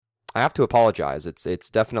I have to apologize. It's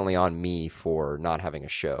definitely on me for not having a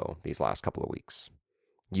show these last couple of weeks.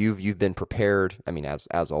 You've been prepared. I mean,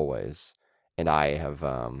 as always, and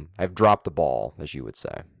I've dropped the ball, as you would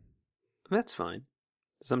say. That's fine.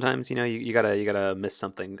 Sometimes, you gotta miss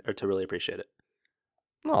something or to really appreciate it.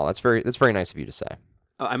 Oh, that's very nice of you to say.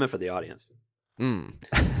 Oh, I meant for the audience. Mm.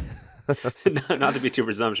 Not to be too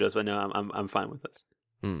presumptuous, but no, I'm fine with this.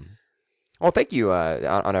 Mm. Well, thank you.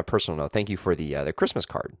 On a personal note, thank you for the Christmas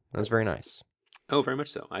card. That was very nice. Oh, very much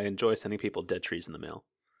so. I enjoy sending people dead trees in the mail.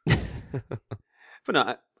 But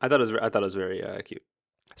no, I thought it was very cute.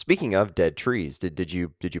 Speaking of dead trees, did you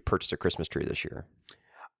purchase a Christmas tree this year?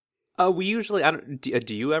 We usually I don't.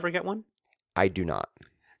 Do you ever get one? I do not.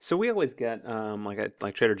 So we always get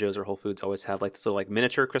like Trader Joe's or Whole Foods always have like so like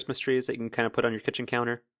miniature Christmas trees that you can kind of put on your kitchen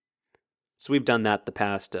counter. So we've done that the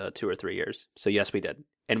past 2 or 3 years. So yes, we did,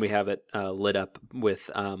 and we have it lit up with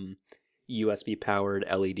USB powered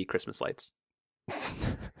LED Christmas lights.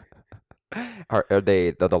 Are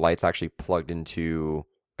the lights actually plugged into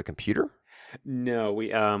a computer? No,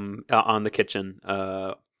 we on the kitchen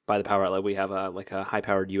by the power outlet we have a like a high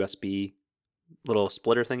powered USB little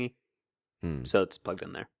splitter thingy, Hmm. so it's plugged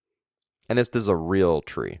in there. And this is a real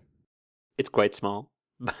tree. It's quite small,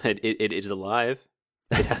 but it is alive.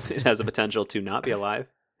 It has a potential to not be alive,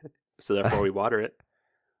 so therefore we water it.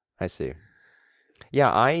 I see. Yeah,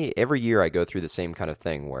 I every year I go through the same kind of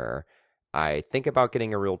thing where I think about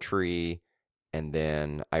getting a real tree, and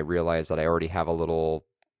then I realize that I already have a little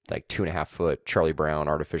like 2.5 foot Charlie Brown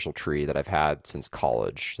artificial tree that I've had since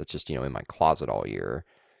college. That's just in my closet all year,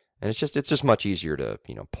 and it's just much easier to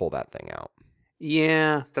pull that thing out.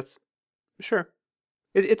 Yeah, that's sure.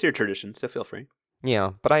 It's your tradition, so feel free.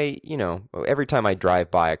 Yeah, but every time I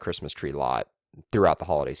drive by a Christmas tree lot throughout the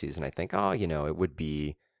holiday season, I think, oh, it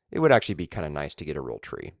would actually be kind of nice to get a real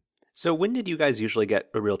tree. So when did you guys usually get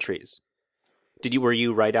real trees? Were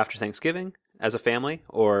you right after Thanksgiving as a family,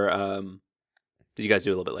 or did you guys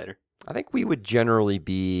do it a little bit later? I think we would generally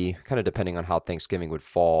be kind of depending on how Thanksgiving would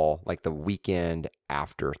fall, like the weekend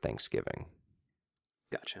after Thanksgiving.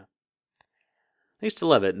 Gotcha. I used to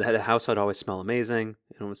love it. The house would always smell amazing.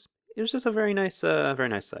 It was just a very nice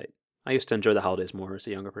sight. I used to enjoy the holidays more as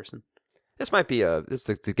a younger person. This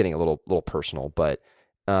is getting a little personal, but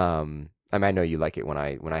I mean, I know you like it when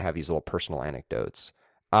I have these little personal anecdotes.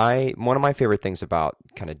 One of my favorite things about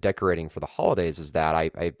kind of decorating for the holidays is that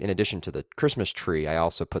I in addition to the Christmas tree, I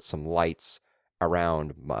also put some lights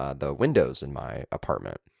around the windows in my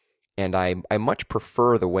apartment. And I much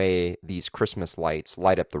prefer the way these Christmas lights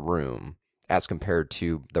light up the room as compared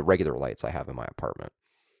to the regular lights I have in my apartment.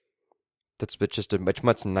 That's just a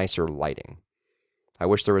much nicer lighting. I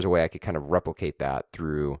wish there was a way I could kind of replicate that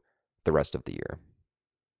through the rest of the year.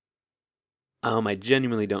 I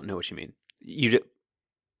genuinely don't know what you mean.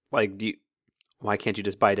 Like, why can't you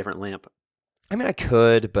just buy a different lamp? I mean, I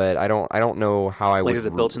could, but I don't know how I Like, would. is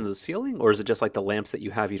it built into the ceiling, or is it just like the lamps that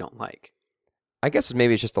you have you don't like? I guess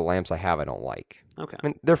maybe it's just the lamps I have I don't like. Okay. I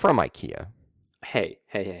mean, they're from IKEA. Hey,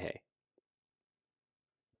 hey, hey, hey.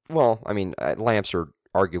 Well, I mean, lamps are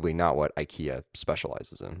arguably not what IKEA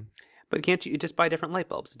specializes in. But can't you just buy different light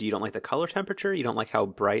bulbs? Do you don't like the color temperature? You don't like how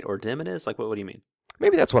bright or dim it is? Like, what do you mean?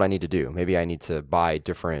 Maybe that's what I need to do. Maybe I need to buy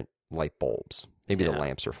different light bulbs. Maybe the Yeah.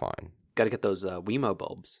 lamps are fine. Got to get those Wemo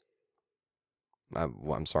bulbs.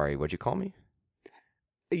 I'm sorry, what'd you call me?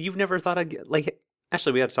 You've never thought of like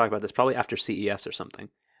actually we have to talk about this probably after CES or something.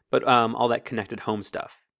 But all that connected home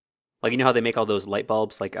stuff. Like you know how they make all those light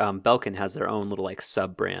bulbs? Like Belkin has their own little like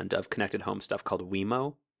sub brand of connected home stuff called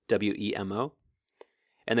Wemo, WEMO.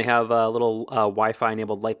 And they have little Wi-Fi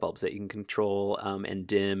enabled light bulbs that you can control and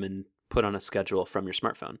dim and put on a schedule from your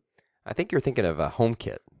smartphone. I think you're thinking of a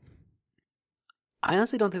HomeKit. I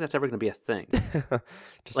honestly don't think that's ever going to be a thing.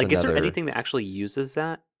 Just Like, is there another. anything that actually uses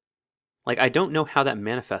that? Like, I don't know how that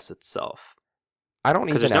manifests itself I don't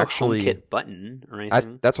because even there's no actually. HomeKit button or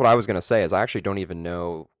anything. That's what I was gonna say. Is I actually don't even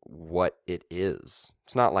know what it is.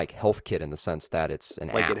 It's not like HealthKit in the sense that it's an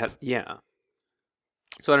Like, it app. had, yeah.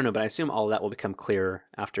 So I don't know, but I assume all of that will become clearer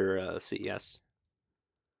after CES.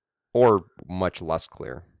 Or much less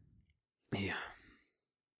clear. Yeah.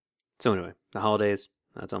 So anyway, the holidays,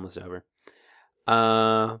 that's almost over.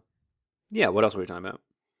 Uh, yeah. What else were we talking about?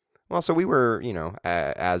 Well, so we were,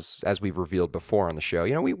 as we've revealed before on the show,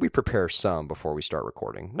 we prepare some before we start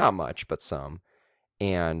recording. Not much, but some.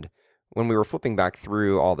 And when we were flipping back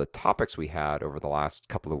through all the topics we had over the last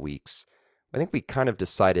couple of weeks, I think we kind of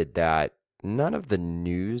decided that none of the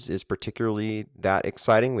news is particularly that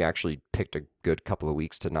exciting. We actually picked a good couple of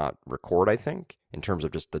weeks to not record, I think, in terms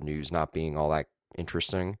of just the news not being all that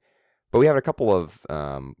interesting. But we have a couple of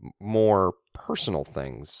more personal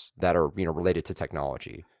things that are related to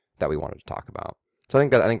technology that we wanted to talk about. So I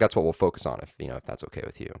think that's what we'll focus on if that's okay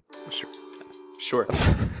with you. Sure. Sure.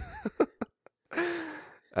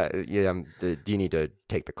 Do you need to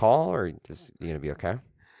take the call, or is you gonna be okay?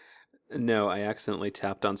 No, I accidentally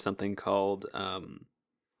tapped on something called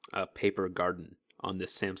a paper garden on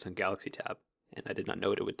this Samsung Galaxy Tab, and I did not know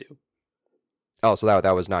what it would do. Oh, so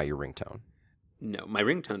that was not your ringtone. No, my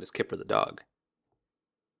ringtone is Kipper the dog.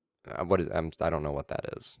 What is? I don't know what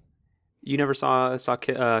that is. You never saw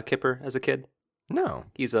Kipper as a kid? No.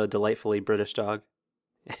 He's a delightfully British dog,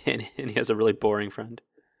 and he has a really boring friend.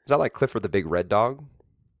 Is that like Clifford the Big Red Dog?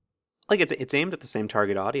 Like it's aimed at the same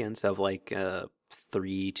target audience of like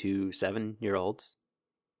 3 to 7 year olds.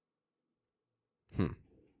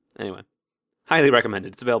 Anyway, highly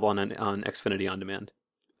recommended. It's available on Xfinity On Demand.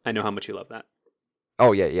 I know how much you love that.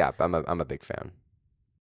 Oh yeah. I'm a big fan.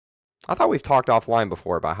 I thought we've talked offline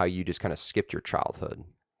before about how you just kind of skipped your childhood.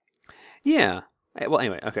 Yeah. Well,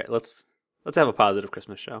 anyway, okay. Let's have a positive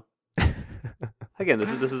Christmas show. Again,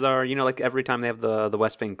 this is our like every time they have the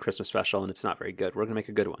West Wing Christmas special and it's not very good, we're gonna make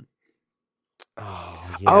a good one.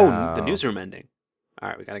 Oh yeah. Oh, the newsroom ending. All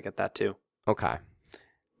right, we gotta get that too. Okay.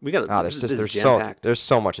 We gotta. There's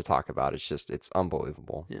so much to talk about. It's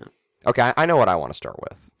unbelievable. Yeah. Okay, I know what I want to start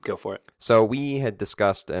with. Go for it. So we had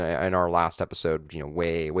discussed in our last episode,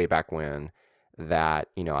 way back when, that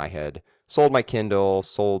I had sold my Kindle,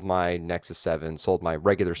 sold my Nexus 7, sold my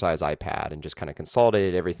regular size iPad, and just kind of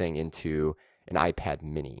consolidated everything into an iPad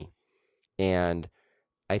Mini. And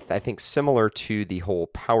I think similar to the whole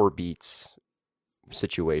Powerbeats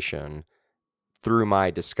situation, through my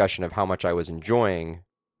discussion of how much I was enjoying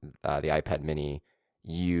the iPad Mini,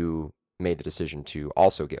 you made the decision to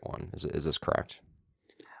also get one. Is this correct?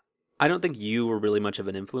 I don't think you were really much of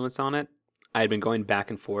an influence on it. I had been going back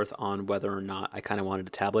and forth on whether or not I kind of wanted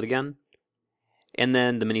a tablet again. And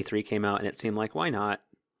then the Mini 3 came out and it seemed like, why not?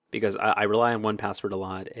 Because I rely on 1Password a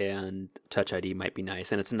lot and Touch ID might be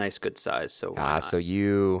nice and it's a nice good size. So so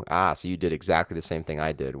you did exactly the same thing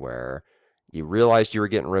I did, where you realized you were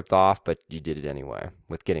getting ripped off, but you did it anyway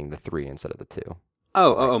with getting the 3 instead of the 2.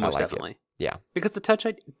 Most definitely. Yeah. Because the Touch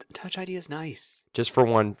ID is nice. Just for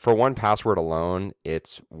 1Password alone,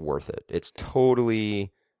 it's worth it. It's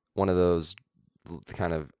totally one of those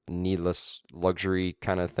kind of needless luxury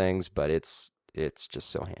kind of things, but it's just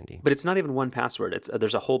so handy. But it's not even 1Password.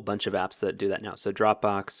 There's a whole bunch of apps that do that now. So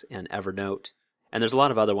Dropbox and Evernote, and there's a lot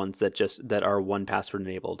of other ones that are 1Password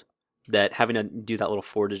enabled. That having to do that little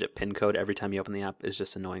 4-digit PIN code every time you open the app is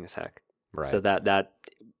just annoying as heck. Right. So that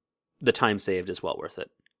the time saved is well worth it.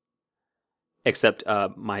 Except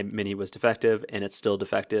my Mini was defective, and it's still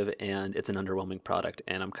defective, and it's an underwhelming product,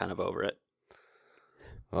 and I'm kind of over it.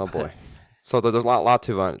 Oh boy. So there's a lot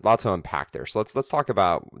to unpack there. So let's talk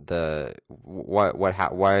about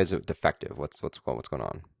why is it defective? What's going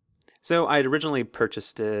on? So I had originally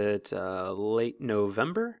purchased it late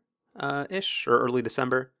November ish or early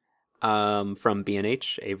December from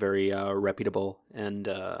B&H, a very reputable and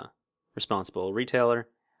responsible retailer.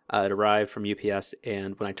 It arrived from UPS,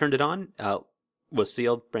 and when I turned it on, was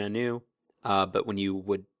sealed, brand new. But when you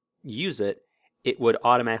would use it, it would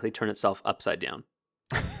automatically turn itself upside down.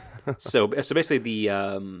 So basically, the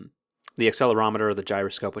accelerometer or the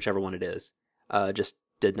gyroscope, whichever one it is, just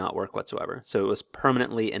did not work whatsoever. So it was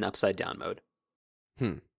permanently in upside down mode.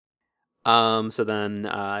 So then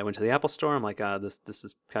I went to the Apple store. I'm like, this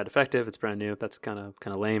is kind of defective. It's brand new. That's kind of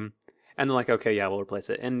lame. And they're like, okay, yeah, we'll replace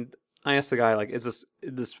it. And I asked the guy, like, this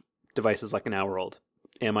device is like an hour old.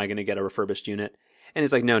 Am I going to get a refurbished unit? And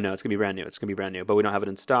he's like, no, it's going to be brand new. It's going to be brand new, but we don't have it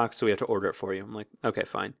in stock, so we have to order it for you. I'm like, okay,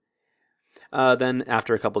 fine. Then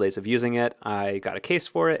after a couple days of using it, I got a case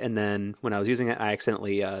for it, and then when I was using it, I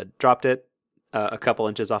accidentally dropped it a couple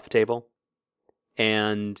inches off the table,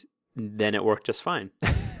 and then it worked just fine.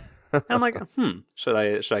 And I'm like, should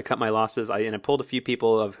I cut my losses? I pulled a few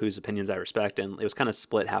people of whose opinions I respect, and it was kind of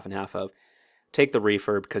split half and half of take the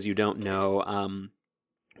refurb because you don't know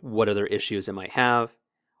what other issues it might have,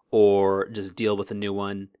 or just deal with a new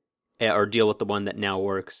one, or deal with the one that now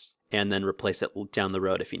works, and then replace it down the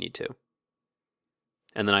road if you need to.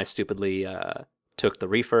 And then I stupidly took the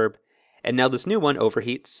refurb, and now this new one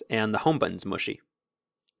overheats, and the home button's mushy.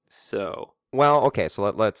 So... Well, okay, so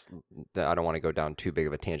let's... I don't want to go down too big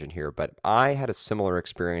of a tangent here, but I had a similar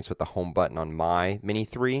experience with the home button on my Mini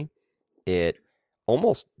 3. It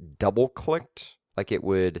almost double-clicked, like it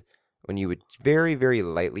would... When you would very, very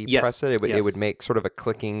lightly press it, it would make sort of a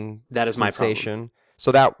clicking that is sensation. My problem.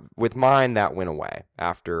 So that, with mine, that went away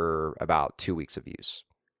after about 2 weeks of use.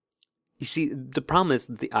 You see, the problem is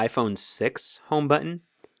the iPhone 6 home button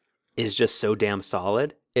is just so damn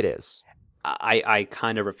solid. It is. I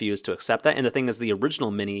kind of refuse to accept that. And the thing is, the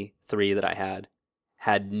original Mini 3 that I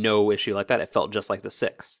had no issue like that. It felt just like the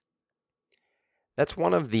 6. That's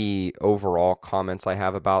one of the overall comments I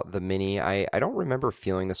have about the Mini. I don't remember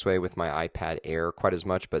feeling this way with my iPad Air quite as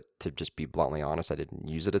much, but to just be bluntly honest, I didn't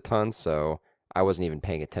use it a ton, so I wasn't even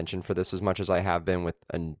paying attention for this as much as I have been with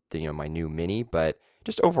my new Mini. But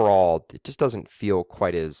just overall, it just doesn't feel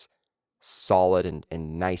quite as solid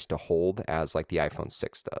and nice to hold as like the iPhone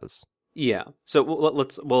 6 does. Yeah. So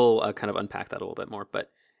we'll kind of unpack that a little bit more.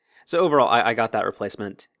 But so overall, I got that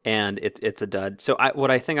replacement, and it's a dud. So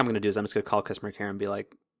what I think I'm going to do is I'm just going to call customer care and be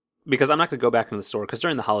like, because I'm not going to go back into the store because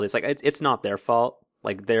during the holidays, like it's not their fault.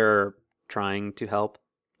 Like they're trying to help,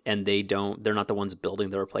 and they're not the ones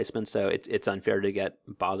building the replacement, so it's unfair to get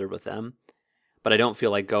bothered with them. But I don't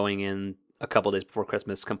feel like going in a couple days before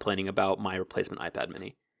Christmas complaining about my replacement iPad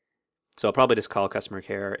Mini. So I'll probably just call customer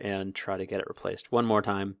care and try to get it replaced one more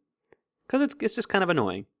time because it's just kind of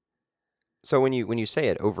annoying. So when you say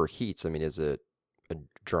it overheats, I mean, is it a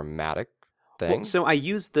dramatic thing? Well, so I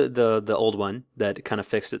used the old one that kind of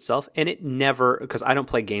fixed itself, and it never, because I don't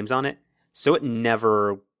play games on it, so it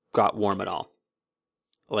never got warm at all.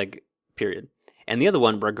 Like, period. And the other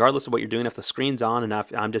one, regardless of what you're doing, if the screen's on and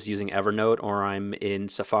if I'm just using Evernote or I'm in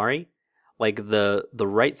Safari, like the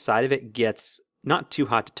right side of it gets not too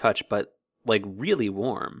hot to touch, but like really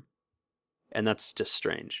warm. And that's just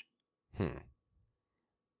strange.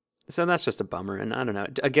 So that's just a bummer. And I don't know.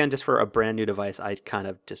 Again, just for a brand new device, I kind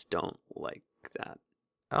of just don't like that.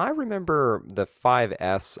 I remember the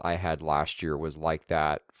 5S I had last year was like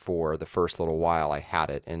that for the first little while I had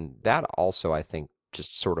it. And that also, I think,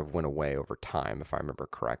 just sort of went away over time, if I remember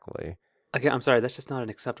correctly. Okay, I'm sorry. That's just not an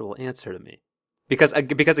acceptable answer to me. Because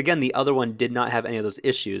again, the other one did not have any of those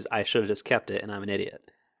issues. I should have just kept it, and I'm an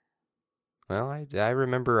idiot. Well, I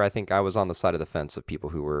remember, I think I was on the side of the fence of people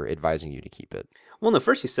who were advising you to keep it. Well, no,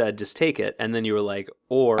 first you said just take it, and then you were like,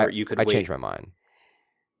 you could wait. I changed my mind.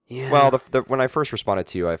 Yeah. Well, when I first responded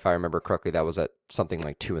to you, if I remember correctly, that was at something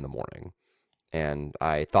like 2 a.m. And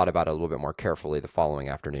I thought about it a little bit more carefully the following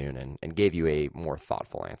afternoon and gave you a more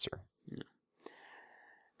thoughtful answer. Yeah.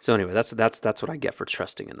 So anyway, that's what I get for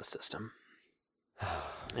trusting in the system.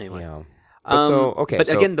 Anyway. Yeah. But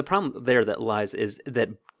again, the problem there that lies is that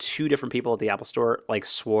 2 different people at the Apple Store like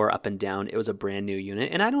swore up and down it was a brand new unit,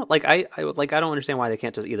 and I don't I don't understand why they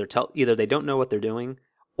can't just either they don't know what they're doing,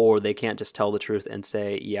 or they can't just tell the truth and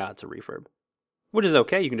say yeah it's a refurb, which is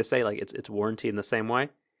okay. You can just say like it's warranty in the same way.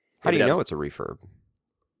 How do you know it's a refurb?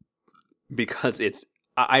 Because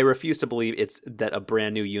I refuse to believe it's that a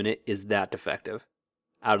brand new unit is that defective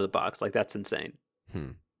out of the box. Like that's insane.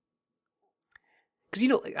 Because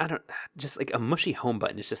I don't just like a mushy home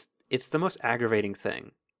button. It's the most aggravating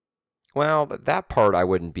thing. Well, that part I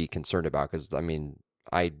wouldn't be concerned about because I mean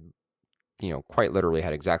I, quite literally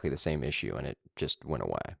had exactly the same issue and it just went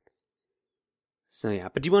away. So yeah,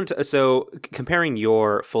 but do you want to? Comparing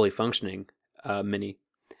your fully functioning Mini,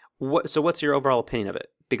 what's your overall opinion of it?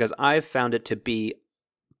 Because I've found it to be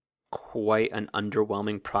quite an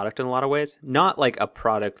underwhelming product in a lot of ways. Not like a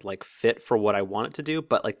product like fit for what I want it to do,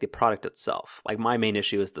 but like the product itself. Like my main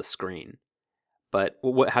issue is the screen. But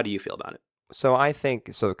how do you feel about it? So I think,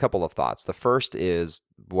 a couple of thoughts. The first is,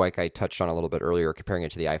 like I touched on a little bit earlier, comparing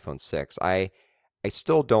it to the iPhone 6. I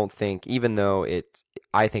still don't think, even though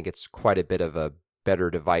I think it's quite a bit of a better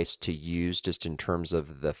device to use just in terms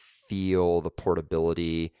of the feel, the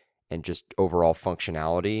portability, and just overall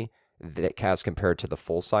functionality that as compared to the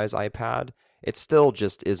full-size iPad, it still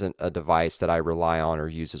just isn't a device that I rely on or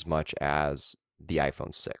use as much as the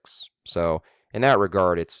iPhone 6. So in that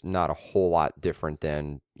regard, it's not a whole lot different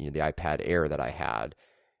than the iPad Air that I had.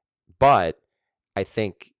 But I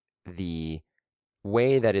think the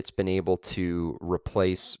way that it's been able to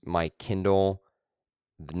replace my Kindle,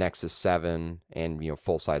 the Nexus 7, and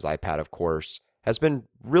full-size iPad, of course, has been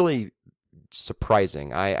really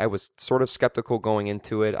surprising. I was sort of skeptical going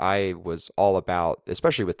into it. I was all about,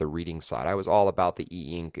 especially with the reading side, I was all about the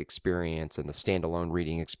e-ink experience and the standalone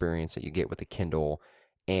reading experience that you get with the Kindle,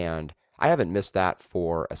 and I haven't missed that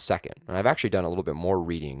for a second. And I've actually done a little bit more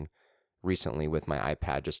reading recently with my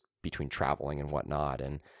iPad, just between traveling and whatnot,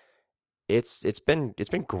 and it's been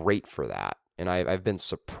great for that. And I've been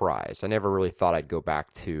surprised. I never really thought I'd go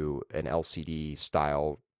back to an LCD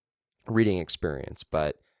style reading experience,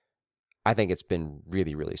 but I think it's been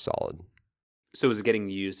really, really solid. So is it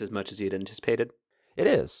getting used as much as you'd anticipated? It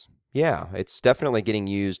is. Yeah, it's definitely getting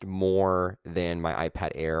used more than my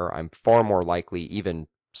iPad Air. I'm far more likely, even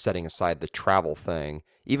setting aside the travel thing,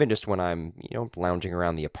 even just when I'm, lounging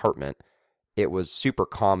around the apartment, it was super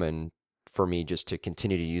common for me just to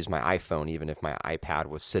continue to use my iPhone, even if my iPad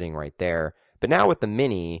was sitting right there. But now with the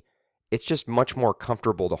Mini, it's just much more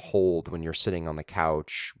comfortable to hold when you're sitting on the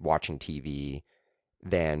couch watching TV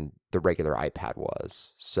than the regular iPad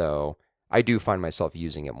was. So I do find myself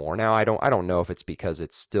using it more. Now, I don't know if it's because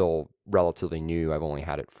it's still relatively new. I've only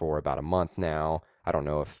had it for about a month now. I don't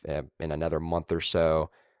know if in another month or so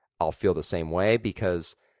I'll feel the same way,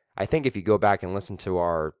 because I think if you go back and listen to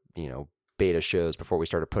our, beta shows before we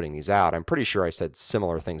started putting these out, I'm pretty sure I said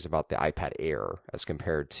similar things about the iPad Air as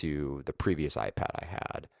compared to the previous iPad I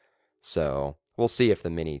had. So we'll see if the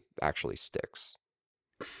Mini actually sticks.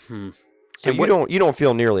 So And you don't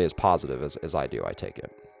feel nearly as positive as I do, I take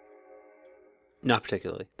it. Not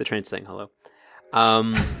particularly. The train's saying hello.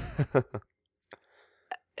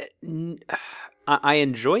 I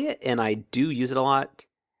enjoy it, and I do use it a lot,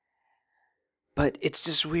 but it's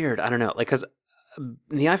just weird. I don't know, because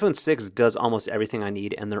the iPhone 6 does almost everything I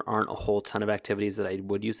need, and there aren't a whole ton of activities that I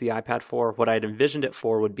would use the iPad for. What I'd envisioned it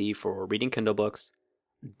for would be for reading Kindle books,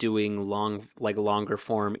 doing longer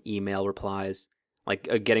form email replies,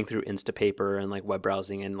 getting through Instapaper and web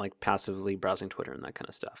browsing, and passively browsing Twitter and that kind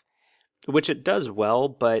of stuff, which it does well.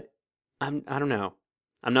 But I don't know.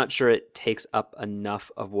 I'm not sure it takes up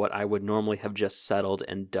enough of what I would normally have just settled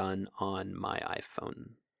and done on my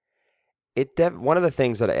iPhone. One of the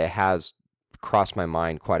things that it has crossed my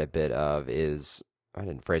mind quite a bit of is, I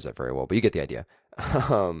didn't phrase that very well, but you get the idea.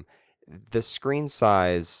 The screen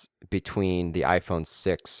size between the iPhone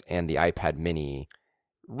 6 and the iPad Mini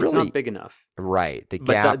really, it's not big enough. Right. The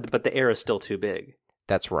gap. But the Air is still too big.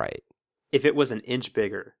 That's right. If it was an inch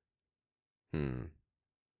bigger.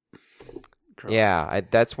 Yeah,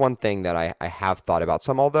 that's one thing that I have thought about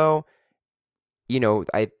some, although,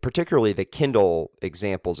 particularly the Kindle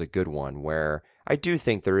example is a good one, where I do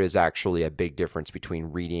think there is actually a big difference between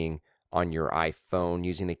reading on your iPhone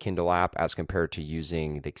using the Kindle app as compared to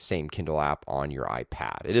using the same Kindle app on your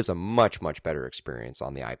iPad. It is a much, much better experience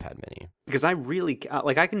on the iPad Mini. Because I really,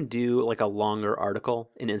 I can do a longer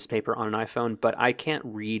article in Instapaper on an iPhone, but I can't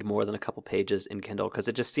read more than a couple pages in Kindle because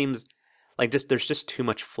it just seems there's just too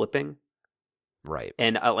much flipping. Right.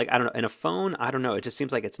 And I don't know, in a phone, I don't know, it just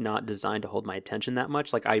seems like it's not designed to hold my attention that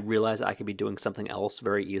much. I realize I could be doing something else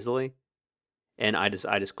very easily, and I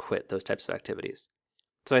just quit those types of activities.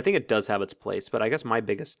 So I think it does have its place, but I guess my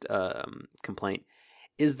biggest complaint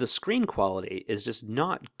is the screen quality is just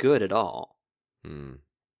not good at all.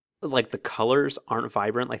 The colors aren't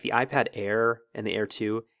vibrant. The iPad Air and the Air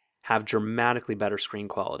 2 have dramatically better screen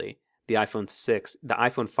quality. The iPhone 6, the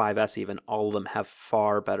iPhone 5S even, all of them have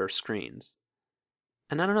far better screens.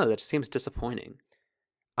 And I don't know, that just seems disappointing.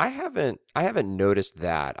 I haven't noticed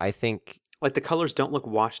that. I think the colors don't look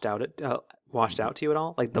washed out to you at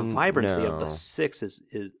all. The vibrancy of the 6 is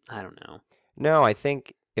I don't know. No, I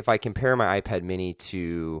think if I compare my iPad Mini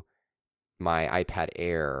to my iPad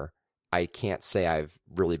Air, I can't say I've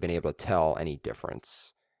really been able to tell any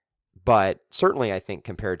difference. But certainly I think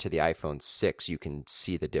compared to the iPhone 6, you can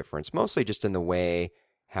see the difference, mostly just in the way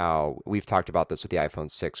how we've talked about this with the iPhone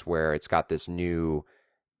 6, where it's got this new,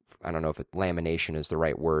 I don't know if lamination is the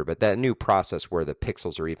right word, but that new process where the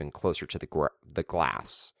pixels are even closer to the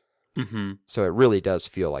glass. Mm-hmm. So it really does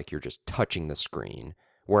feel like you're just touching the screen,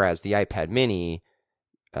 whereas the iPad Mini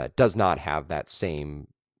does not have that same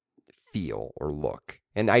feel or look.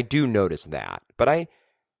 And I do notice that. But I've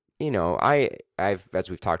as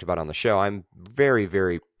we've talked about on the show, I'm very,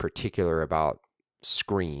 very particular about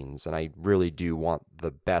screens, and I really do want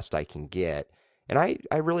the best I can get. And I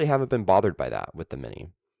really haven't been bothered by that with the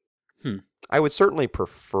Mini. I would certainly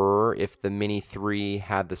prefer if the Mini 3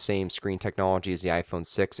 had the same screen technology as the iPhone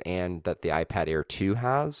 6 and that the iPad Air 2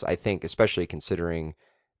 has. I think, especially considering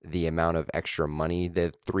the amount of extra money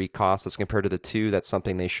that 3 costs as compared to the 2, that's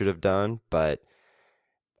something they should have done. But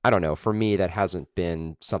I don't know. For me, that hasn't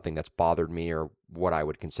been something that's bothered me or what I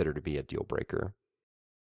would consider to be a deal breaker.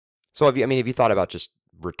 So have you thought about just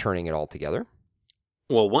returning it all together?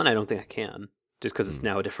 Well, one, I don't think I can, just because it's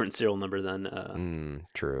now a different serial number than...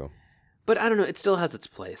 True. But I don't know, it still has its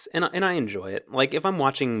place, and I enjoy it. If I'm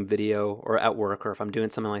watching video or at work or if I'm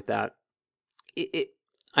doing something like that,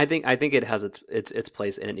 I think it has its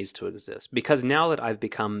place and it needs to exist. Because now that I've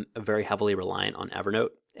become very heavily reliant on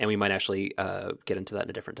Evernote, and we might actually get into that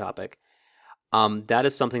in a different topic, that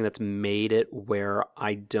is something that's made it where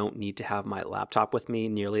I don't need to have my laptop with me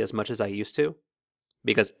nearly as much as I used to.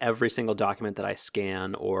 Because every single document that I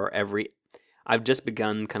scan I've just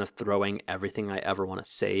begun kind of throwing everything I ever want to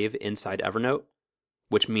save inside Evernote,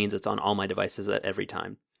 which means it's on all my devices at every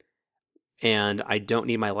time. And I don't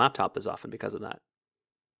need my laptop as often because of that.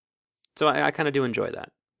 So I kind of do enjoy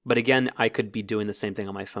that. But again, I could be doing the same thing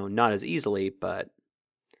on my phone, not as easily, but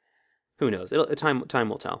who knows? Time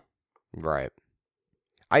will tell. Right.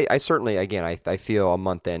 I certainly, again, I feel a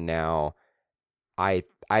month in now, I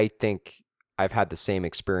think I've had the same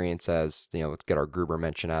experience as, let's get our Gruber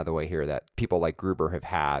mention out of the way here, that people like Gruber have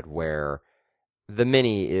had, where the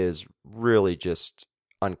Mini is really just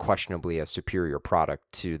unquestionably a superior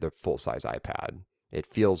product to the full-size iPad. It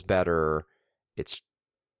feels better. It's,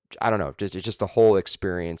 I don't know, it's just the whole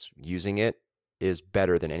experience using it is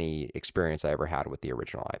better than any experience I ever had with the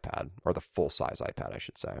original iPad, or the full-size iPad, I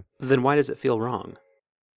should say. Then why does it feel wrong?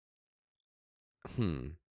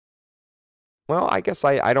 Well, I guess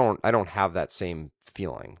I don't have that same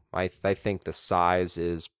feeling. I think the size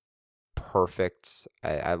is perfect.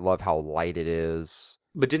 I love how light it is.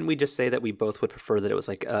 But didn't we just say that we both would prefer that it was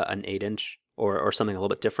like an 8-inch or something a little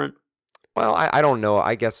bit different? Well, I don't know.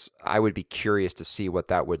 I guess I would be curious to see what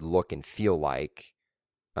that would look and feel like.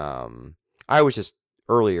 I was just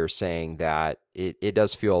earlier saying that it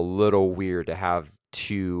does feel a little weird to have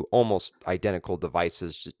two almost identical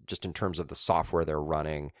devices just in terms of the software they're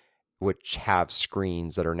running, which have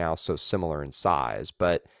screens that are now so similar in size.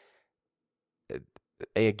 But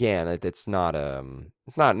again, it's not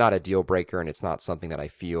not a deal breaker, and it's not something that I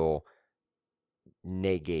feel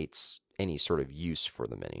negates any sort of use for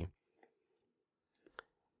the Mini.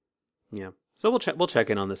 Yeah. So we'll check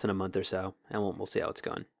in on this in a month or so, and we'll see how it's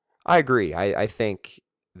going. I agree. I think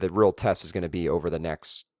the real test is going to be over the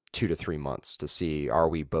next 2 to 3 months to see, are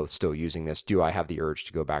we both still using this? Do I have the urge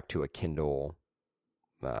to go back to a Kindle?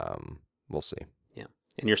 We'll see. Yeah.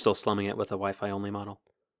 And you're still slumming it with a Wi-Fi only model?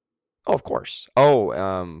 Oh, of course.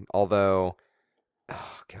 Oh, although,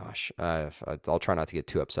 oh gosh, I'll try not to get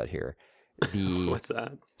too upset here. What's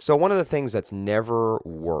that? So one of the things that's never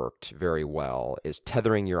worked very well is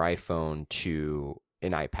tethering your iPhone to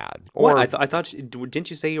an iPad. Or what? I thought didn't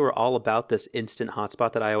you say you were all about this instant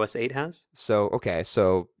hotspot that iOS 8 has?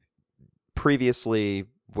 So previously,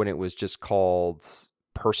 when it was just called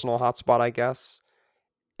personal hotspot, I guess,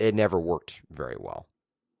 it never worked very well.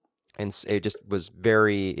 And it just was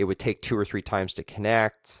it would take 2 or 3 times to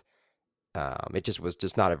connect. It just was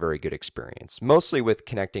just not a very good experience, mostly with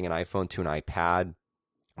connecting an iPhone to an iPad.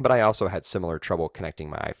 But I also had similar trouble connecting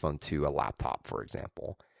my iPhone to a laptop, for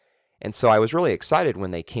example. And so I was really excited when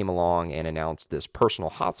they came along and announced this personal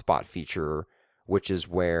hotspot feature, which is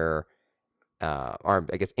where, or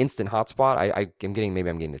I guess instant hotspot. I'm getting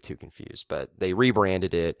the two confused, but they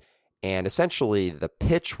rebranded it. And essentially the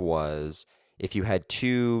pitch was, if you had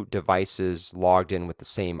 2 devices logged in with the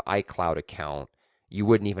same iCloud account, you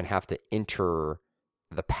wouldn't even have to enter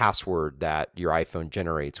the password that your iPhone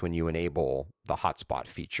generates when you enable the hotspot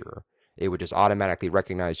feature. It would just automatically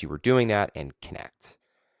recognize you were doing that and connect.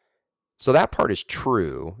 So that part is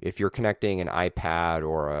true if you're connecting an iPad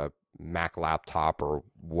or a Mac laptop or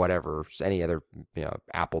whatever, any other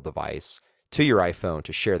Apple device to your iPhone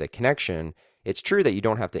to share the connection. It's true that you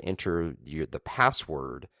don't have to enter the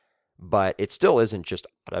password, but it still isn't just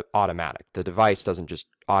automatic. The device doesn't just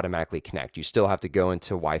automatically connect. You still have to go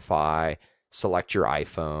into Wi-Fi, select your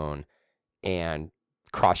iPhone, and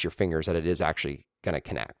cross your fingers that it is actually going to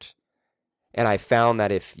connect. And I found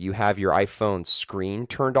that if you have your iPhone screen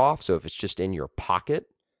turned off, so if it's just in your pocket,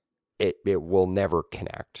 it will never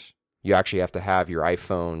connect. You actually have to have your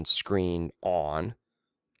iPhone screen on.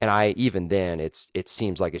 And even then, it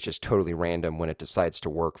seems like it's just totally random when it decides to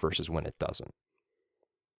work versus when it doesn't.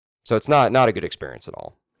 So it's not a good experience at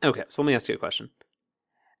all. Okay, so let me ask you a question.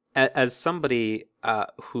 As somebody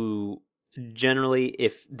who generally,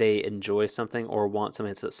 if they enjoy something or want something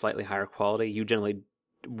that's a slightly higher quality, you generally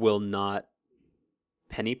will not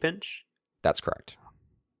penny pinch? That's correct.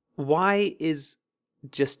 Why is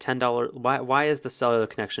just $10? Why is the cellular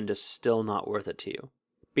connection just still not worth it to you?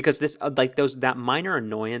 Because this that minor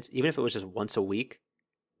annoyance, even if it was just once a week,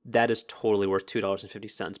 that is totally worth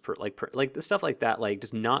 $2.50 per the stuff like that. Like,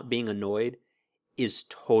 just not being annoyed is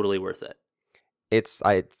totally worth it.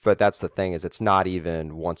 But that's the thing, is it's not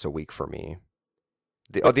even once a week for me.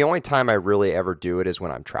 The only time I really ever do it is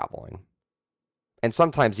when I'm traveling, and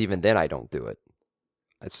sometimes even then I don't do it.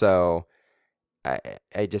 So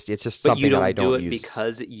it's just something that I don't use. But you don't do it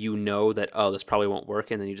because you know that, this probably won't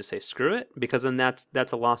work, and then you just say screw it, because then that's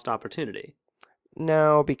a lost opportunity.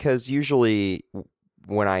 No, because usually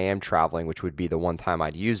when I am traveling, which would be the one time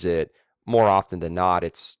I'd use it, more often than not,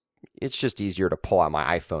 it's just easier to pull out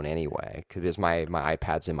my iPhone anyway, because my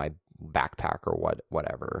iPad's in my backpack or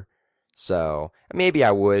whatever. So maybe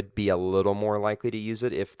I would be a little more likely to use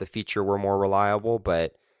it if the feature were more reliable,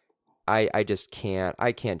 but I just can't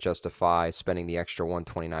justify spending the extra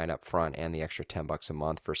 $129 up front and the extra $10 a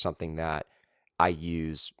month for something that I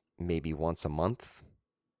use maybe once a month.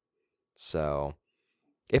 So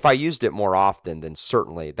if I used it more often, then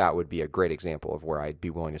certainly that would be a great example of where I'd be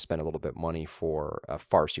willing to spend a little bit of money for a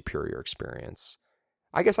far superior experience.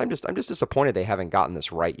 I guess I'm just disappointed they haven't gotten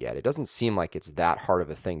this right yet. It doesn't seem like it's that hard of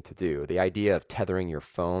a thing to do. The idea of tethering your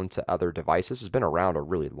phone to other devices has been around a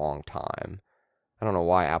really long time. I don't know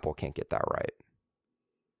why Apple can't get that right.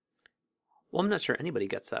 Well, I'm not sure anybody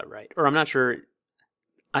gets that right. Or I'm not sure.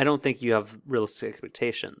 I don't think you have realistic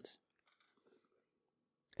expectations.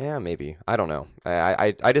 Yeah, maybe. I don't know.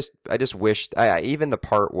 I just wish even the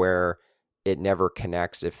part where it never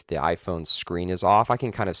connects if the iPhone screen is off, I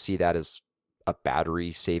can kind of see that as a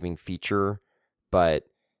battery saving feature, but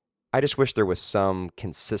I just wish there was some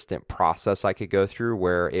consistent process I could go through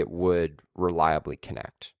where it would reliably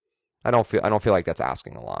connect. I don't feel like that's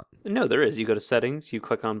asking a lot. No, there is. You go to settings, you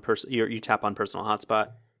click on you tap on personal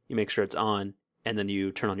hotspot, you make sure it's on, and then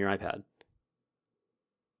you turn on your iPad.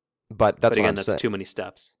 But that's But what again, I'm that's saying. too many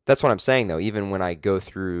steps. That's what I'm saying though. Even when I go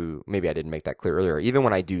through, maybe I didn't make that clear earlier. Even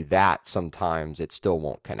when I do that, sometimes it still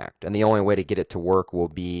won't connect. And the only way to get it to work will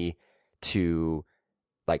be to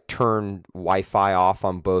like turn Wi-Fi off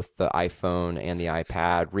on both the iPhone and the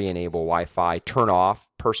iPad, re-enable Wi-Fi, turn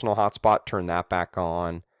off personal hotspot, turn that back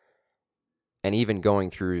on. And even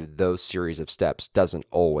going through those series of steps doesn't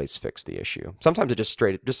always fix the issue. Sometimes it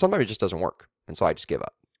sometimes it just doesn't work. And so I just give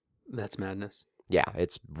up. That's madness. Yeah,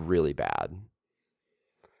 it's really bad.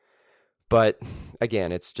 But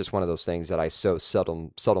again, it's just one of those things that I so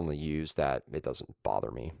seldomly use that it doesn't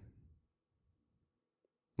bother me.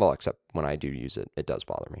 Well, except when I do use it, it does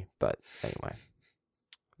bother me. But anyway,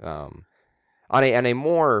 on a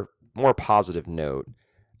more positive note,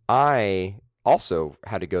 I also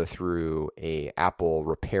had to go through a Apple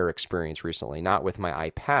repair experience recently, not with my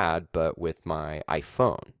iPad, but with my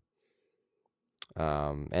iPhone.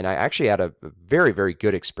 And I actually had a very, very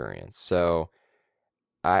good experience. So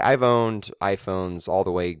I've owned iPhones all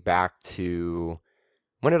the way back to,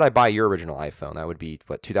 when did I buy your original iPhone? That would be,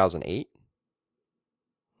 what, 2008?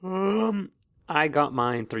 I got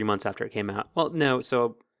mine 3 months after it came out. Well, no,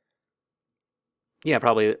 so yeah,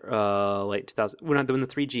 probably late 2000 when the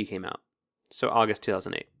 3G came out. So August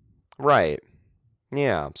 2008. Right.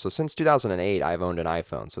 Yeah. So since 2008, I've owned an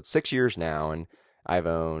iPhone. So it's 6 years now, and I've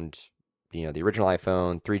owned, the original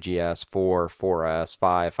iPhone, 3GS, 4, 4S,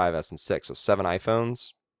 5, 5S, and 6. So 7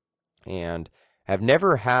 iPhones. And I've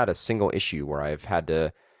never had a single issue where I've had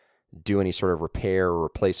to do any sort of repair or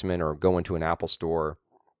replacement or go into an Apple store.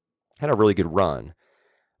 Had a really good run.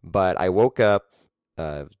 But I woke up,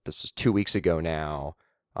 this is 2 weeks ago now,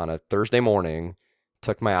 on a Thursday morning,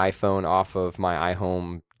 took my iPhone off of my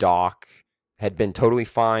iHome dock, had been totally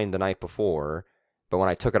fine the night before, but when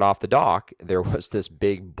I took it off the dock, there was this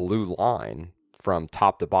big blue line from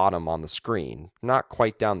top to bottom on the screen. Not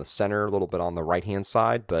quite down the center, a little bit on the right-hand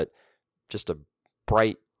side, but just a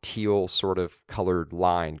bright teal sort of colored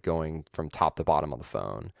line going from top to bottom of the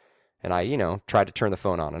phone. And I, tried to turn the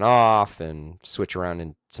phone on and off and switch around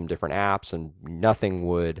in some different apps, and nothing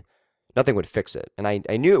would fix it. And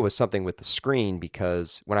I knew it was something with the screen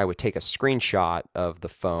because when I would take a screenshot of the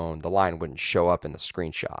phone, the line wouldn't show up in the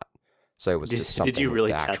screenshot. So it was just something Did you with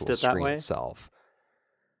really the test actual it that screen way? itself.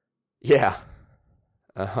 Yeah.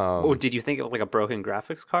 Did you think it was like a broken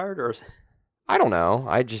graphics card or? I don't know.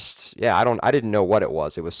 I didn't know what it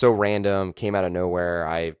was. It was so random, came out of nowhere.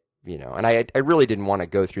 And I really didn't want to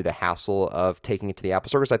go through the hassle of taking it to the Apple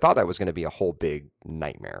Store because I thought that was going to be a whole big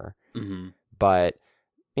nightmare. Mm-hmm. But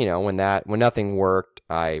when nothing worked,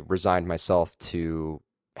 I resigned myself to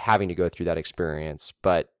having to go through that experience.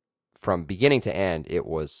 But from beginning to end, it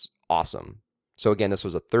was awesome. So again, this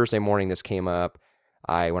was a Thursday morning. This came up.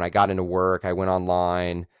 When I got into work, I went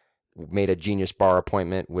online, made a Genius Bar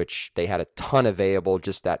appointment, which they had a ton available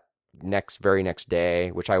just that very next day,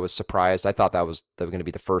 which I was surprised. I thought that was going to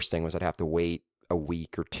be the first thing, was I'd have to wait a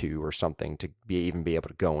week or two or something to even be able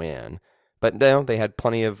to go in. But no, they had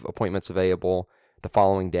plenty of appointments available the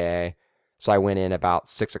following day. So I went in about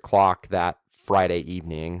 6 o'clock that Friday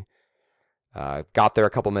evening. Got there a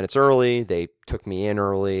couple minutes early. They took me in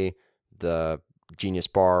early. The Genius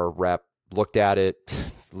Bar rep looked at it,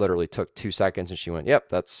 literally took 2 seconds, and she went, "Yep,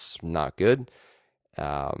 that's not good."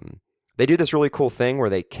 They do this really cool thing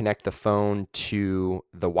where they connect the phone to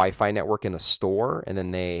the Wi-Fi network in the store, and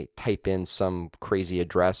then they type in some crazy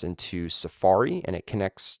address into Safari, and it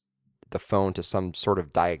connects the phone to some sort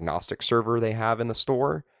of diagnostic server they have in the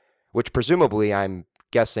store, which presumably, I'm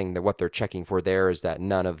guessing that what they're checking for there is that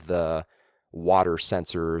none of the water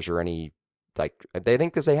sensors or any, like, they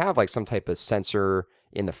think because they have like some type of sensor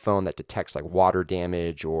in the phone that detects like water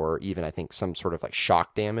damage or even I think some sort of like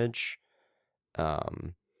shock damage.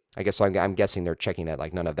 I guess so. I'm guessing they're checking that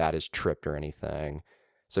like none of that is tripped or anything.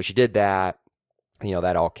 So she did that.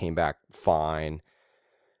 That all came back fine.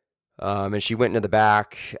 And she went into the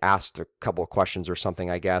back, asked a couple of questions or something,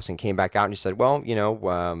 I guess, and came back out and she said, well,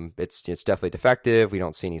 it's definitely defective. We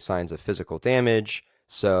don't see any signs of physical damage.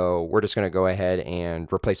 So we're just going to go ahead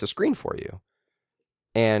and replace the screen for you.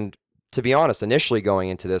 And to be honest, initially going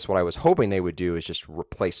into this, what I was hoping they would do is just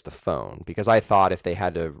replace the phone, because I thought if they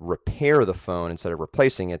had to repair the phone instead of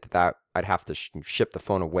replacing it, that I'd have to ship the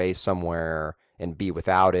phone away somewhere and be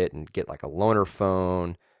without it and get like a loaner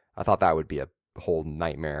phone. I thought that would be a whole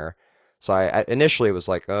nightmare. So I initially was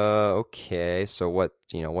like, okay, so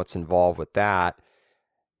what's involved with that?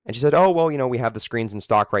 And she said, oh, well, we have the screens in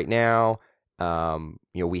stock right now.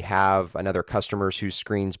 We have another customer's whose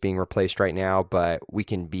screen's being replaced right now, but we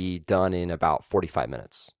can be done in about 45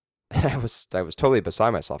 minutes. And I was totally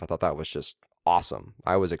beside myself. I thought that was just awesome.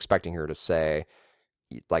 I was expecting her to say,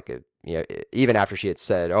 like, even after she had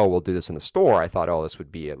said, oh, we'll do this in the store, I thought, oh, this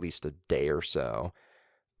would be at least a day or so.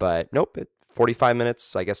 But nope, 45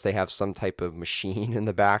 minutes. I guess they have some type of machine in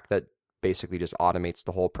the back that basically just automates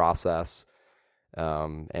the whole process.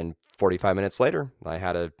 And 45 minutes later, I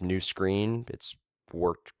had a new screen. It's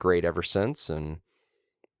worked great ever since, and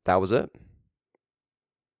that was it.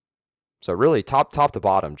 So really, top to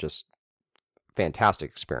bottom, just fantastic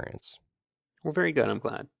experience. Well, very good. I'm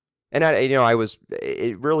glad. And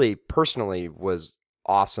it really personally was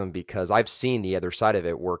awesome because I've seen the other side of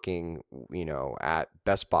it working, at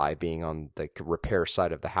Best Buy, being on the repair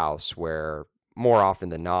side of the house, where more often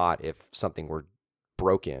than not, if something were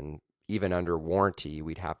broken, even under warranty,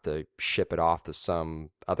 we'd have to ship it off to some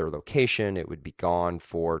other location. It would be gone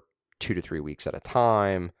for 2 to 3 weeks at a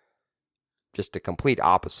time. Just a complete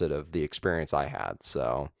opposite of the experience I had.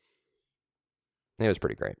 So it was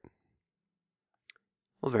pretty great.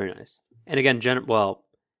 Well, very nice. And again,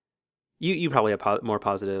 you probably have more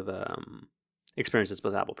positive experiences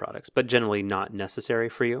with Apple products, but generally not necessary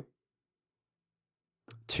for you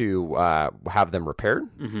to have them repaired.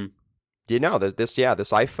 Mm-hmm. This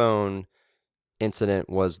iPhone incident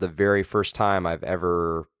was the very first time I've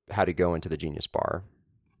ever had to go into the Genius Bar.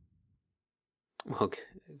 Well,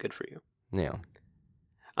 good for you. Yeah.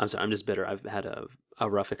 I'm sorry, I'm just bitter. I've had a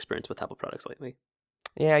rough experience with Apple products lately.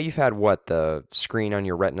 Yeah, you've had what? The screen on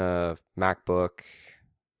your Retina MacBook,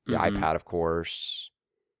 the iPad, of course.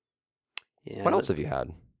 Yeah. What else have you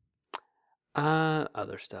had?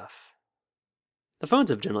 Other stuff. The phones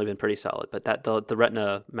have generally been pretty solid, but the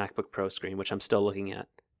Retina MacBook Pro screen, which I'm still looking at,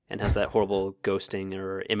 and has that horrible ghosting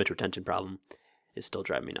or image retention problem, is still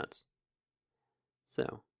driving me nuts.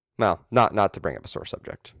 So. Well, not to bring up a sore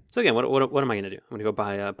subject. So again, what am I going to do? I'm going to go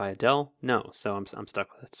buy a Dell? No, so I'm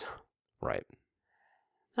stuck with it. So. Right.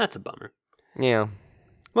 That's a bummer. Yeah.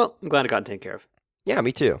 Well, I'm glad it got taken care of. Yeah,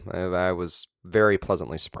 me too. I was very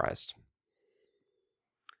pleasantly surprised.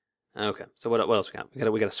 Okay, so what else we got?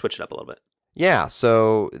 We got to switch it up a little bit. Yeah,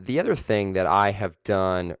 so the other thing that I have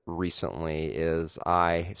done recently is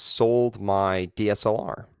I sold my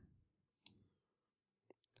DSLR.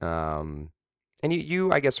 And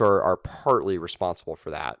you I guess, are partly responsible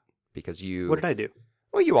for that because you... What did I do?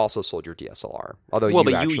 Well, you also sold your DSLR. Although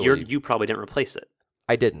you probably didn't replace it.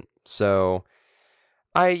 I didn't. So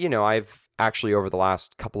I've actually over the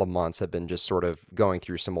last couple of months have been just sort of going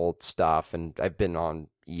through some old stuff, and I've been on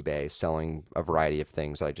eBay selling a variety of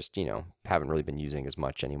things that I just, haven't really been using as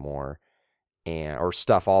much anymore. Or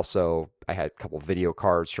stuff also, I had a couple video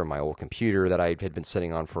cards from my old computer that I had been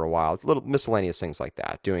sitting on for a while, little miscellaneous things like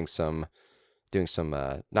that, doing some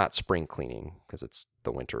not spring cleaning because it's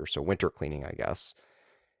the winter, so winter cleaning, I guess.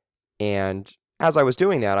 And as I was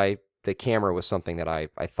doing that, the camera was something that I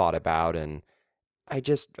thought about, and I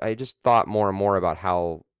just thought more and more about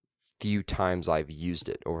how few times I've used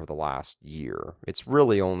it over the last year. It's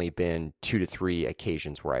really only been 2 to 3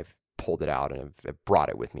 occasions where I've pulled it out and have brought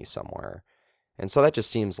it with me somewhere. And so that just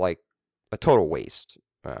seems like a total waste.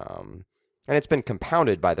 And it's been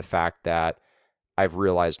compounded by the fact that I've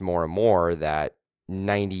realized more and more that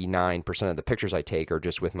 99% of the pictures I take are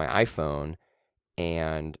just with my iPhone,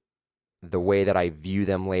 and the way that I view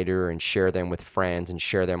them later and share them with friends and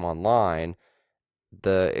share them online,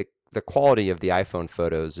 the quality of the iPhone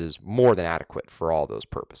photos is more than adequate for all those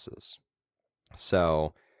purposes.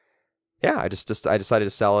 So, yeah, I decided to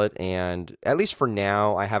sell it, and at least for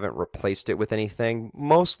now, I haven't replaced it with anything,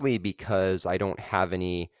 mostly because I don't have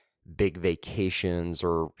any big vacations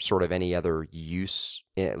or sort of any other use,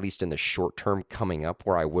 at least in the short term, coming up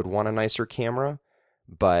where I would want a nicer camera.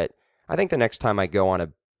 But I think the next time I go on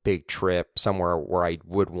a big trip somewhere where I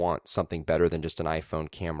would want something better than just an iPhone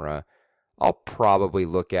camera, I'll probably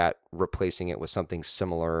look at replacing it with something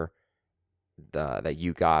similar that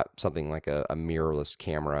you got, something like a mirrorless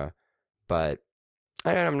camera. But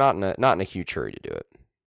I'm not in a huge hurry to do it.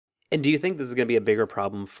 And do you think this is going to be a bigger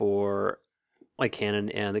problem for like Canon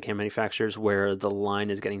and the camera manufacturers, where the line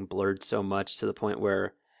is getting blurred so much to the point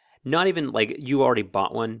where not even like you already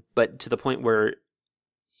bought one, but to the point where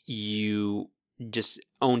you just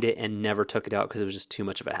owned it and never took it out because it was just too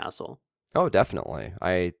much of a hassle? Oh, definitely.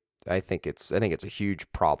 I think it's a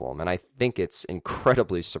huge problem, and I think it's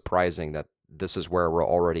incredibly surprising that this is where we're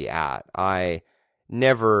already at. I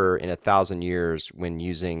never in 1,000 years, when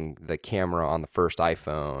using the camera on the first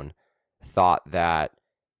iPhone, thought that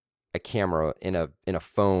a camera in a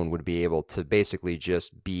phone would be able to basically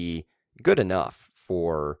just be good enough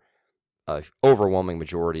for a overwhelming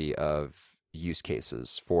majority of use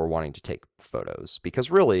cases for wanting to take photos.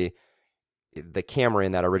 Because really, the camera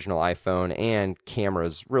in that original iPhone and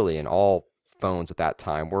cameras really in all phones at that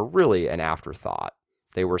time were really an afterthought.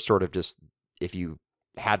 They were sort of just, if you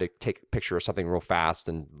had to take a picture of something real fast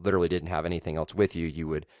and literally didn't have anything else with you, you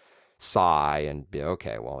would sigh and be,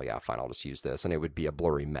 okay, well, yeah, fine, I'll just use this. And it would be a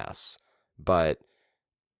blurry mess. But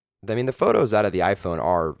I mean, the photos out of the iPhone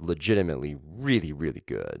are legitimately really, really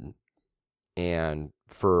good. And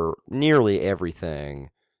for nearly everything,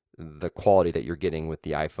 the quality that you're getting with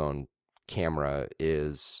the iPhone camera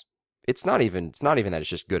is, it's not even that it's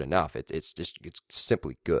just good enough. It's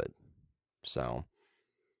simply good. So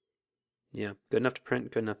Yeah, good enough to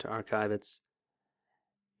print, good enough to archive. It's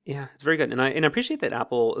very good, and I appreciate that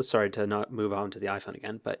Apple. Sorry to not move on to the iPhone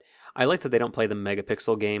again, but I like that they don't play the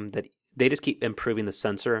megapixel game. That they just keep improving the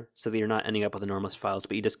sensor so that you're not ending up with enormous files,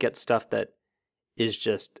 but you just get stuff that is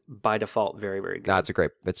just by default very, very good. No, it's a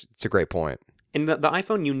great point. In the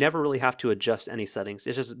iPhone, you never really have to adjust any settings.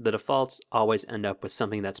 It's just the defaults always end up with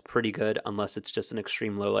something that's pretty good, unless it's just an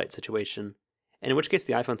extreme low light situation, and in which case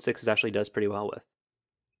the iPhone 6 actually does pretty well with.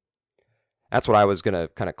 That's what I was going to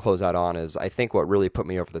kind of close out on, is I think what really put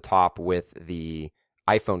me over the top with the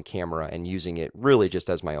iPhone camera and using it really just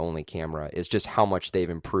as my only camera is just how much they've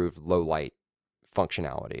improved low light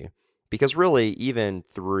functionality. Because really, even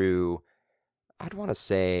through, I'd want to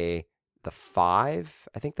say the 5,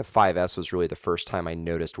 I think the 5S was really the first time I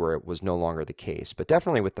noticed where it was no longer the case. But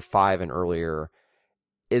definitely with the 5 and earlier,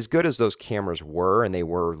 as good as those cameras were, and they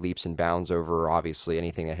were leaps and bounds over obviously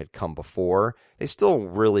anything that had come before, they still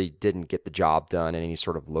really didn't get the job done in any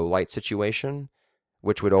sort of low light situation,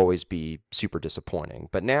 which would always be super disappointing.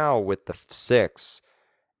 But now with the 6,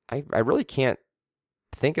 I really can't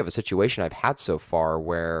think of a situation I've had so far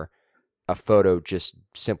where a photo just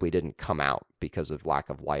simply didn't come out because of lack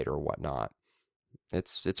of light or whatnot.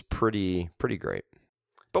 It's pretty great.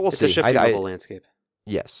 But we'll see. It's a shifting mobile landscape.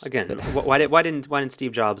 Yes. Again, why didn't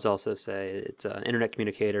Steve Jobs also say it's an internet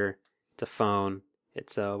communicator, it's a phone,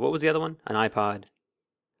 it's what was the other one? An iPod,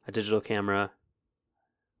 a digital camera,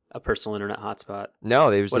 a personal internet hotspot. No,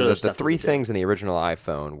 there's the three things in the original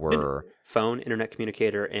iPhone were phone, internet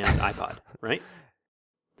communicator, and iPod, right?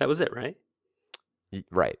 That was it, right?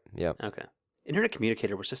 Right. Yeah. Okay. Internet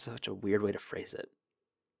communicator was just such a weird way to phrase it.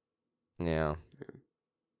 Yeah.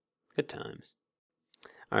 Good times.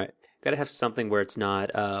 All right. Got to have something where it's not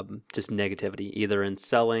just negativity, either in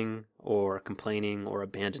selling or complaining or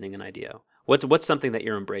abandoning an idea. What's something that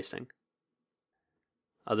you're embracing,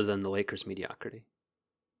 other than the Lakers' mediocrity?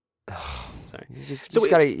 Sorry. You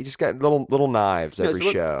just got little knives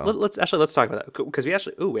every show. Let's talk about that, because we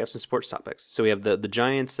have some sports topics. So we have the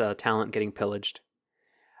Giants' talent getting pillaged.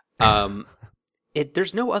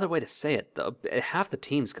 There's no other way to say it though. Half the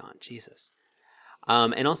team's gone. Jesus.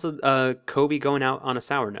 And also Kobe going out on a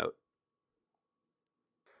sour note.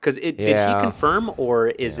 Because did he confirm, or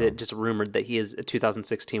is it just rumored that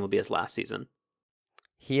 2016 will be his last season?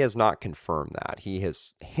 He has not confirmed that. He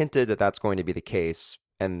has hinted that that's going to be the case,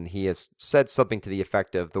 and he has said something to the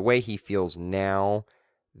effect of the way he feels now,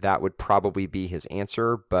 that would probably be his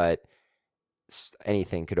answer, but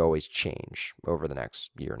anything could always change over the next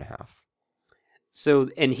year and a half. So,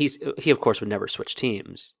 and he of course would never switch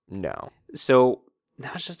teams. No. So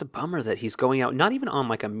that's just a bummer that he's going out, not even on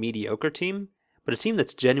like a mediocre team, but a team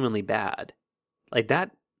that's genuinely bad. Like that,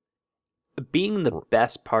 being the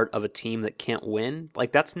best part of a team that can't win,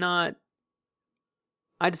 like that's not,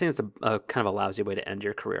 I just think it's a kind of a lousy way to end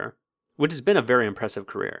your career, which has been a very impressive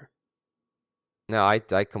career. No, I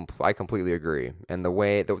completely agree. And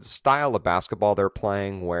the style of basketball they're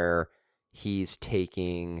playing, where he's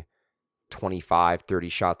taking 25, 30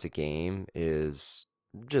 shots a game, is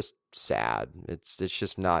just sad. It's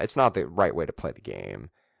just not, it's not the right way to play the game.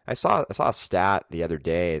 I saw a stat the other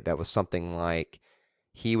day that was something like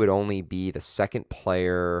he would only be the second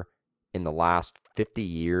player in the last 50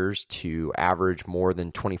 years to average more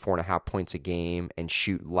than 24.5 points a game and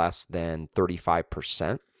shoot less than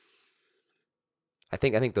 35%. I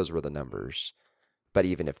think those were the numbers. But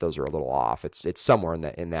even if those are a little off, it's somewhere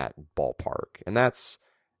in that ballpark. And that's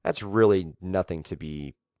really nothing to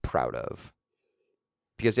be proud of.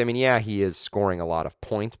 Because I mean, yeah, he is scoring a lot of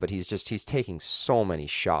points, but he's taking so many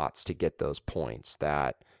shots to get those points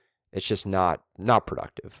that it's just not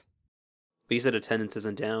productive. But you said attendance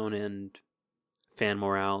isn't down and fan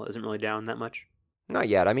morale isn't really down that much? Not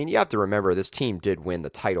yet. I mean, you have to remember this team did win the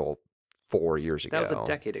title 4 years ago. That was a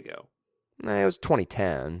decade ago. It was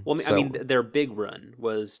 2010. Well, I mean, their big run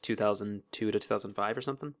was 2002 to 2005 or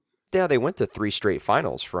something? Yeah, they went to 3 straight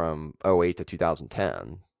finals from 2008 to 2010.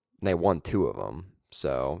 And they won 2 of them.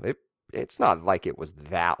 So it's not like it was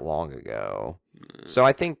that long ago. So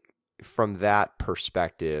I think from that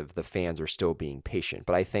perspective, the fans are still being patient.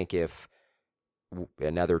 But I think if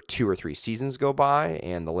another 2 or 3 seasons go by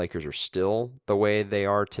and the Lakers are still the way they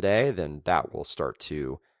are today, then that will start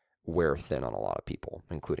to wear thin on a lot of people,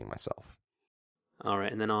 including myself. All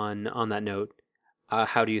right, and then on that note,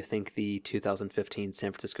 how do you think the 2015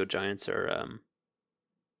 San Francisco Giants are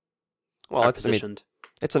positioned?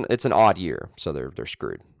 It's an odd year, so they're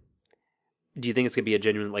screwed. Do you think it's gonna be a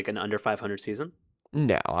genuine an under 500 season?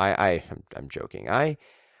 No, I'm joking. I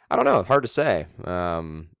don't know. Hard to say.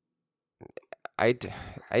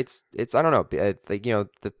 It's I don't know.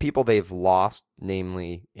 The people they've lost,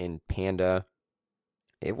 namely in Panda.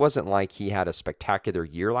 It wasn't like he had a spectacular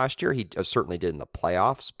year last year. He certainly did in the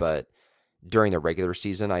playoffs, but during the regular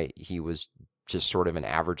season, he was just sort of an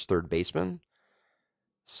average third baseman.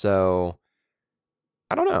 So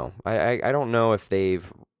I don't know. I don't know if I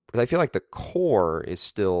feel like the core is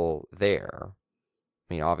still there.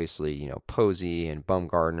 I mean, obviously, Posey and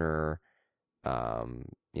Bumgarner.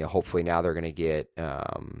 Hopefully now they're going to get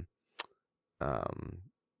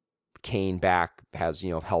Kane back, has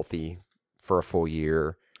healthy for a full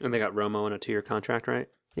year. And they got Romo on a 2-year contract, right?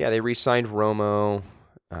 Yeah, they re-signed Romo.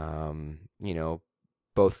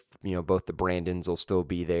 Both the Brandons will still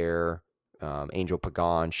be there. Angel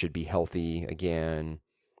Pagan should be healthy again.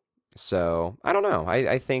 So I don't know.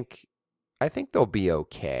 I think they'll be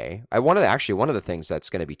okay. One of the things that's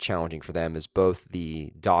going to be challenging for them is both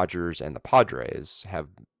the Dodgers and the Padres have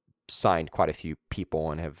signed quite a few people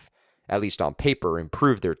and have, at least on paper,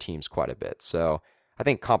 improved their teams quite a bit. So I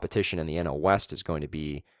think competition in the NL West is going to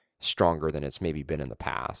be stronger than it's maybe been in the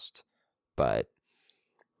past. But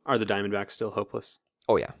are the Diamondbacks still hopeless?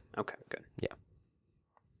 Oh yeah. Okay, good. Yeah.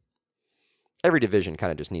 Every division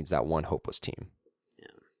kind of just needs that one hopeless team. Yeah.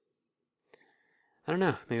 I don't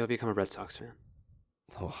know. Maybe I'll become a Red Sox fan.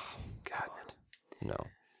 Oh God, no.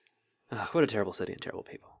 What a terrible city and terrible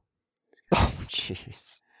people. Oh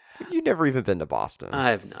jeez. You've never even been to Boston. I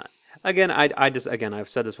have not. Again, I've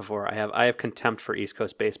said this before. I have contempt for East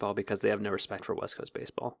Coast baseball because they have no respect for West Coast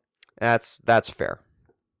baseball. That's fair.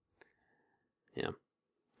 Yeah.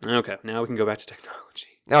 Okay, now we can go back to technology.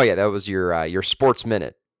 Oh yeah, that was your Sports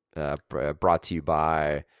Minute, brought to you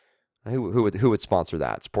by who would sponsor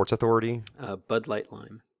that? Sports Authority. Bud Light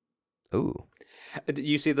Lime. Ooh. Did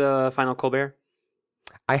you see the final Colbert?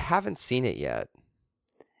 I haven't seen it yet.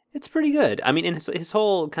 It's pretty good. I mean, and his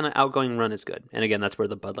whole kind of outgoing run is good. And again, that's where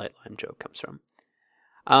the Bud Light Lime joke comes from.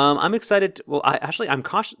 I'm excited. Well, I'm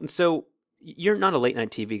cautious. So you're not a late night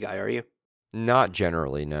TV guy, are you? Not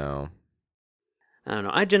generally, no. I don't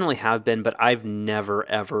know. I generally have been, but I've never,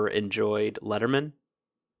 ever enjoyed Letterman.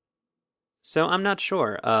 So I'm not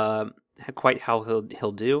sure quite how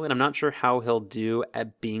he'll do, and I'm not sure how he'll do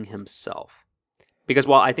at being himself. Because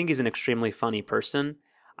while I think he's an extremely funny person,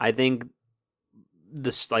 I think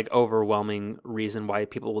this overwhelming reason why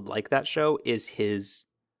people would like that show is his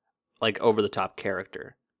over the top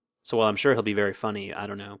character. So while I'm sure he'll be very funny, I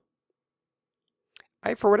don't know.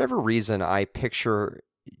 For whatever reason, I picture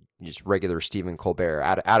just regular Stephen Colbert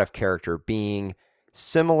out of character being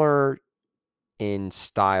similar in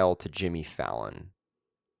style to Jimmy Fallon.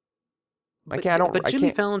 But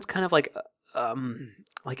Jimmy Fallon's kind of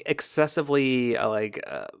excessively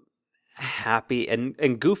happy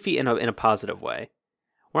and goofy in a positive way,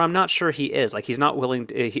 where I'm not sure he is. He's not willing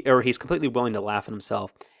to, or he's completely willing to laugh at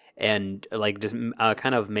himself and just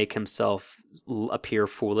kind of make himself appear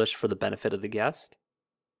foolish for the benefit of the guest.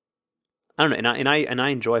 I don't know, and I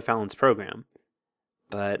enjoy Fallon's program,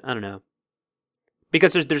 but I don't know,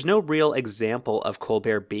 because there's no real example of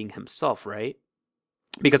Colbert being himself, right?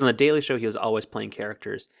 Because on the Daily Show he was always playing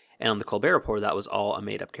characters, and on the Colbert Report that was all a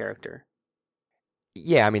made up character.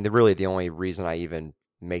 Yeah, I mean, the only reason I even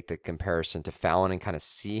make the comparison to Fallon and kind of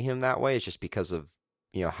see him that way is just because of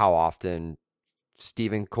how often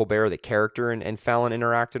Stephen Colbert, the character, and Fallon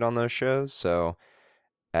interacted on those shows. So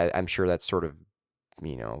I'm sure that's sort of,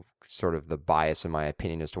 sort of the bias in my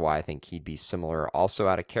opinion as to why I think he'd be similar also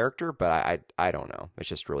out of character, but I don't know. It's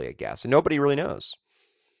just really a guess. And nobody really knows.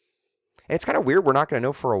 And it's kind of weird. We're not going to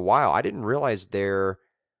know for a while. I didn't realize there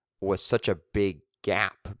was such a big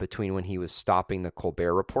gap between when he was stopping the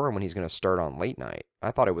Colbert Report and when he's going to start on late night.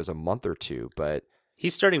 I thought it was a month or two, but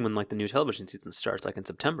He's starting when like the new television season starts, like in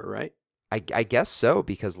September, right? I guess so,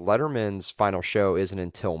 because Letterman's final show isn't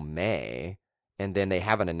until May, and then they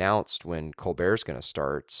haven't announced when Colbert's going to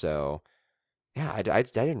start. So, yeah, I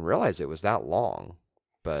didn't realize it was that long.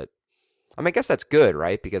 But I mean, I guess that's good,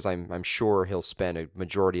 right? Because I'm sure he'll spend a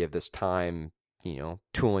majority of this time,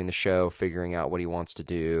 tooling the show, figuring out what he wants to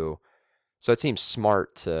do. So it seems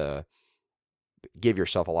smart to give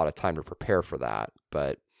yourself a lot of time to prepare for that.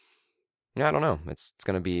 But yeah, I don't know. It's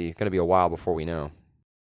gonna be a while before we know.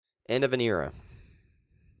 End of an era.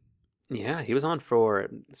 Yeah, he was on for a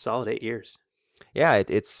solid 8 years. Yeah,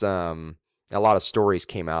 it's a lot of stories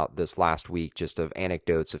came out this last week just of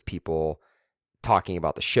anecdotes of people talking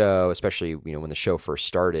about the show, especially when the show first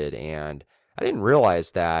started. And I didn't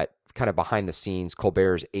realize that kind of behind the scenes,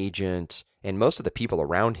 Colbert's agent and most of the people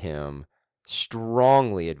around him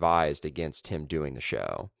strongly advised against him doing the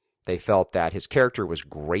show. They felt that his character was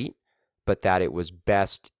great, but that it was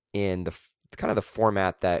best in the kind of the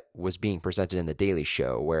format that was being presented in The Daily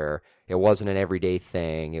Show, where it wasn't an everyday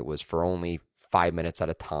thing. It was for only 5 minutes at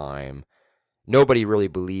a time. Nobody really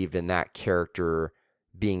believed in that character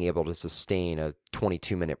being able to sustain a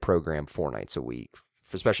 22-minute program 4 nights a week,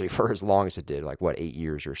 especially for as long as it did, 8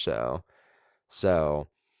 years or so. So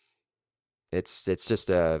it's just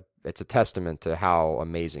a testament to how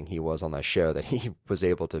amazing he was on that show, that he was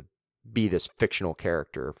able to be this fictional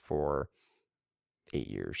character for 8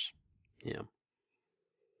 years. Yeah.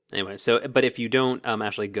 Anyway, but if you don't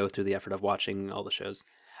actually go through the effort of watching all the shows,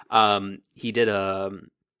 he did a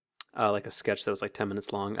sketch that was like 10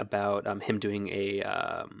 minutes long about him doing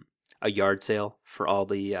a yard sale for all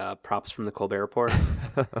the props from the Colbert Report,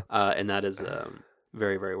 and that is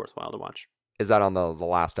very, very worthwhile to watch. Is that on the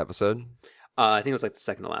last episode? I think it was like the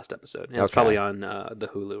second to last episode. And it's probably on the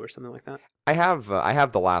Hulu or something like that. I have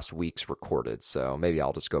the last week's recorded, so maybe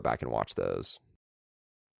I'll just go back and watch those.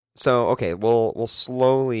 So, okay, we'll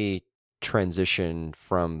slowly transition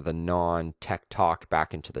from the non-tech talk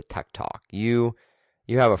back into the tech talk. You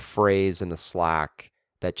have a phrase in the Slack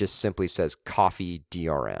that just simply says coffee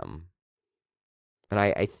DRM. And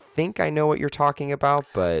I think I know what you're talking about,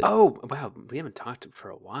 but... Oh, wow, we haven't talked for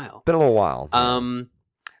a while. Been a little while.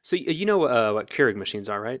 So you know what Keurig machines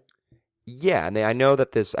are, right? Yeah, and I know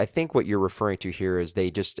that I think what you're referring to here is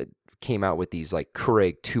they just came out with these like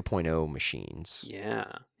Keurig 2.0 machines. Yeah,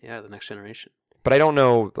 the next generation. But I don't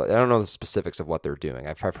know the specifics of what they're doing.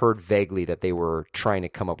 I've heard vaguely that they were trying to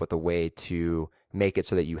come up with a way to make it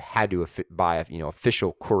so that you had to buy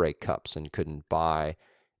official Keurig cups and couldn't buy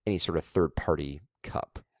any sort of third-party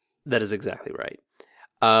cup. That is exactly right.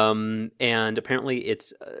 And apparently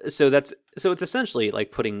it's it's essentially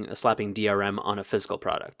like slapping DRM on a physical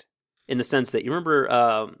product, in the sense that you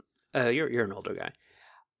remember you're an older guy.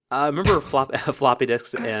 Remember floppy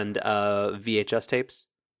disks and VHS tapes?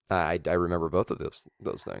 I remember both of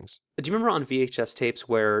those things. Do you remember on VHS tapes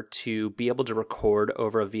where to be able to record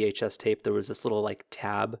over a VHS tape, there was this little like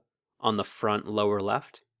tab on the front lower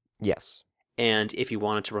left? Yes. And if you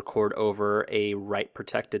wanted to record over a write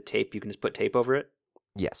protected tape, you can just put tape over it?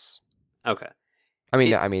 Yes. Okay.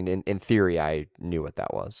 I mean, in theory, I knew what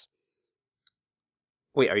that was.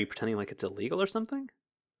 Wait, are you pretending like it's illegal or something?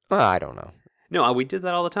 I don't know. No, we did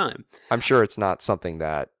that all the time. I'm sure it's not something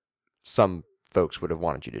that some folks would have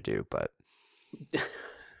wanted you to do, but...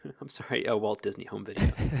 I'm sorry, Walt Disney Home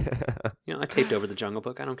Video. I taped over the Jungle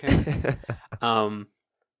Book. I don't care.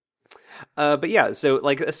 But yeah, so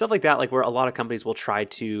like stuff like that, like where a lot of companies will try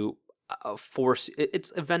to force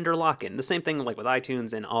it's a vendor lock-in. The same thing like with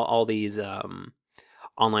iTunes and all these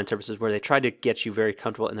online services, where they try to get you very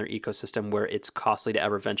comfortable in their ecosystem, where it's costly to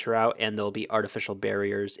ever venture out, and there'll be artificial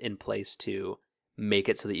barriers in place to make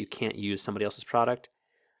it so that you can't use somebody else's product.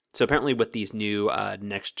 So apparently with these new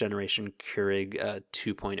next generation Keurig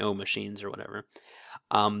 2.0 machines or whatever,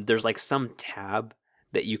 there's like some tab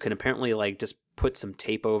that you can apparently like just put some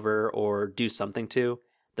tape over or do something to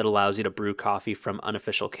that allows you to brew coffee from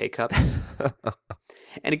unofficial K-cups.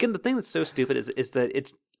 And again, the thing that's so stupid is that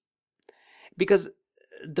it's because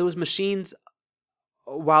those machines,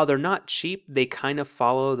 while they're not cheap, they kind of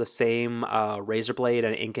follow the same razor blade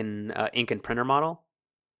and ink and printer model,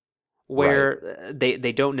 where right.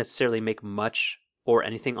 they don't necessarily make much or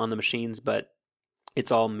anything on the machines, but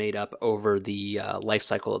It's all made up over the life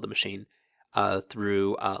cycle of the machine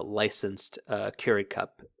through licensed Keurig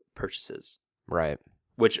cup purchases, Right.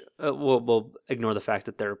 which we'll ignore the fact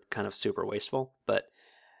that they're kind of super wasteful, but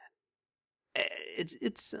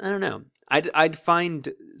it's I don't know. I'd find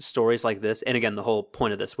stories like this, and again, the whole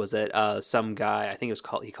point of this was that some guy, I think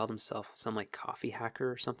he called himself some like coffee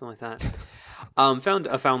hacker or something like that,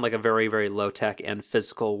 found like a very very low tech and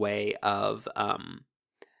physical way of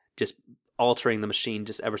just altering the machine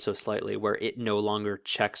just ever so slightly, where it no longer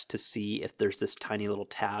checks to see if there's this tiny little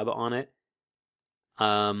tab on it,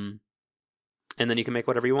 and then you can make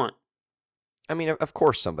whatever you want. I mean, of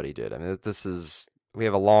course somebody did. I mean, we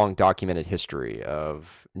have a long documented history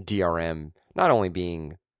of DRM not only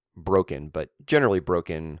being broken, but generally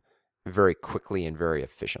broken very quickly and very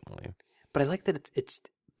efficiently. But I like that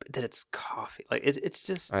it's coffee. Like it's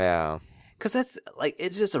just Yeah. because that's like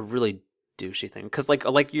it's just a really douchey thing. Because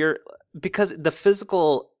because the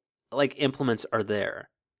physical like implements are there,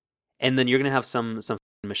 and then you're gonna have some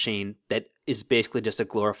machine that is basically just a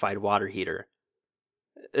glorified water heater,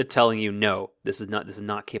 telling you no, this is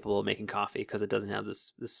not capable of making coffee because it doesn't have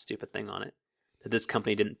this stupid thing on it. That this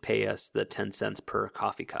company didn't pay us the 10 cents per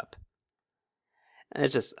coffee cup. And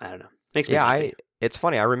it's just I don't know. Makes me happy. It's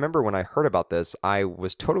funny. I remember when I heard about this, I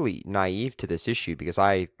was totally naive to this issue because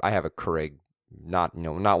I have a Keurig, not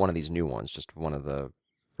one of these new ones, just one of the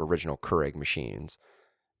original Keurig machines.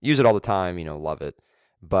 Use it all the time, love it.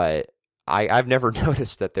 But I've never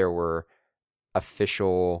noticed that there were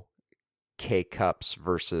official K cups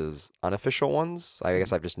versus unofficial ones. I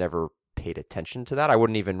guess I've just never paid attention to that. I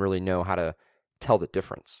wouldn't even really know how to tell the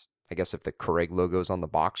difference. I guess if the Keurig logo's on the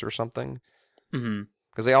box or something. Mm-hmm.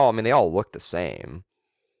 Because they all look the same.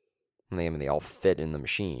 And they all fit in the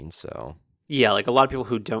machine, so. Yeah, like a lot of people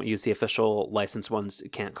who don't use the official licensed ones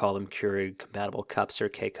can't call them Keurig compatible cups or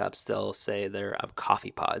K cups. They'll say they're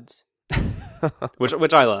coffee pods,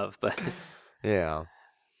 which I love. But yeah,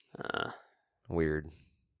 weird.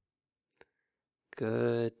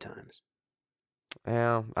 Good times.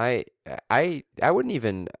 Yeah, I wouldn't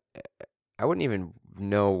even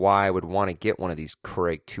know why I would want to get one of these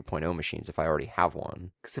Keurig 2.0 machines if I already have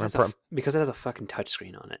one. Because it has a fucking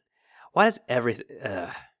touchscreen on it. Why does everything?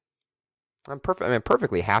 I'm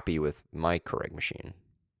perfectly happy with my Keurig machine.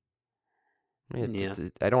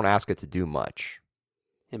 I don't ask it to do much.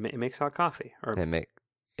 It makes hot coffee, or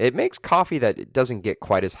it makes coffee that it doesn't get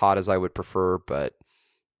quite as hot as I would prefer, but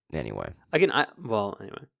anyway.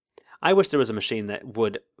 I wish there was a machine that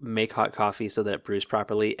would make hot coffee so that it brews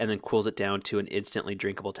properly and then cools it down to an instantly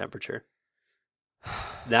drinkable temperature.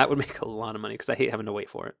 That would make a lot of money because I hate having to wait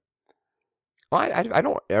for it. Well, I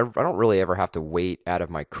don't really ever have to wait out of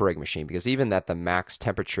my Keurig machine because even at the max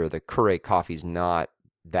temperature, the Keurig coffee's not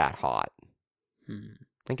that hot. I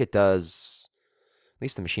think it does. At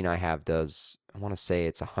least the machine I have does. I want to say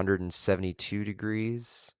it's 172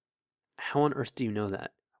 degrees. How on earth do you know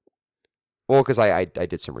that? Well, because I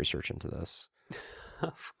did some research into this.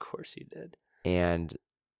 Of course you did. And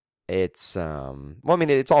it's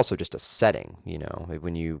it's also just a setting,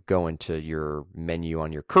 when you go into your menu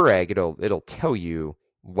on your Keurig, it'll tell you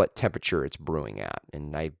what temperature it's brewing at,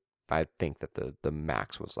 and I think that the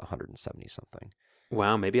max was 170 something.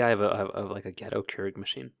 Wow, maybe I have like a ghetto Keurig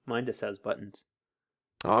machine. Mine just has buttons.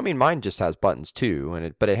 Oh, I mean, mine just has buttons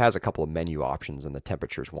too, but it has a couple of menu options, and the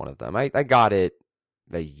temperature's one of them. I got it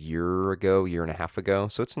a year and a half ago,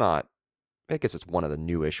 so it's not. I guess it's one of the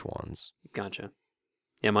newish ones. Gotcha.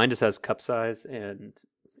 Yeah, mine just has cup size and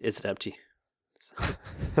is it empty? So.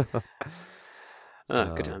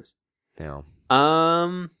 Good times. Yeah.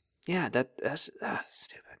 Yeah, that's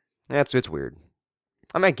stupid. Yeah, it's weird.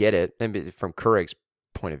 I might get it. Maybe from Keurig's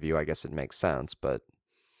point of view, I guess it makes sense, but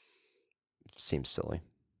it seems silly.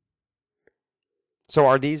 So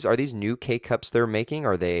are these new K cups they're making?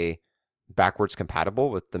 Are they backwards compatible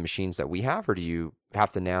with the machines that we have, or do you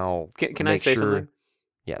have to now? Can I say something?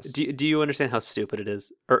 Yes. Do you understand how stupid it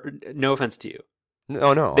is? Or no offense to you.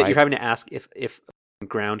 No. That you're having to ask if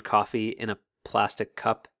ground coffee in a plastic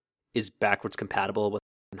cup is backwards compatible with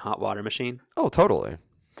a hot water machine. Oh, totally.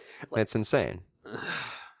 It's insane.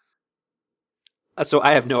 So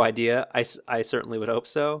I have no idea. I certainly would hope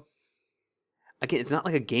so. Again, it's not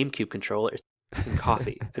like a GameCube controller. It's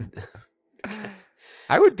coffee.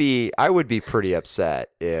 I would be pretty upset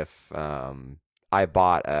if I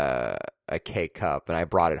bought a K cup and I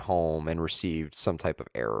brought it home and received some type of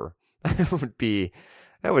error.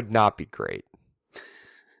 That would not be great.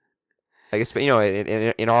 I guess,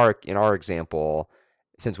 in our example,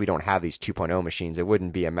 since we don't have these 2.0 machines, it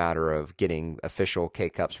wouldn't be a matter of getting official K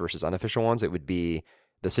cups versus unofficial ones. It would be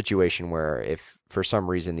the situation where if for some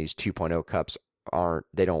reason these 2.0 cups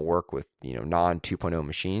they don't work with, non 2.0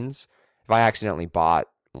 machines. If I accidentally bought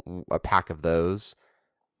a pack of those,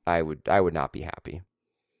 I would not be happy.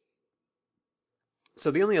 So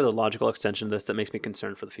the only other logical extension of this that makes me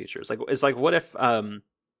concerned for the future is what if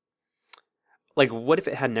what if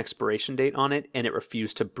it had an expiration date on it and it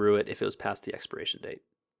refused to brew it if it was past the expiration date?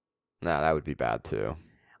 No, that would be bad too.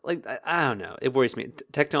 Like, I don't know. It worries me.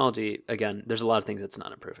 Technology, again, there's a lot of things that's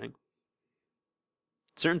not improving.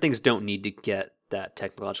 Certain things don't need to get that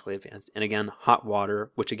technologically advanced. And again, hot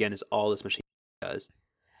water, which again is all this machine does,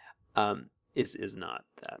 is not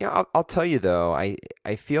that. Yeah, I'll tell you though,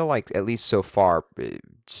 I feel like, at least so far,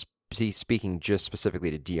 speaking just specifically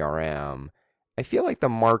to DRM, I feel like the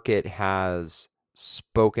market has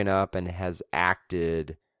spoken up and has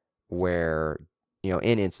acted where,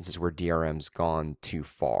 in instances where DRM's gone too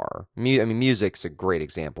far. I mean, music's a great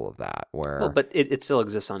example of that. Where, but it still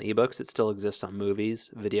exists on ebooks. It still exists on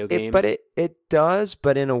movies, video games. But it does,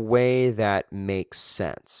 but in a way that makes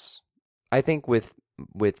sense. I think with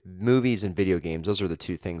movies and video games, those are the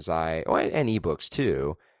two things and ebooks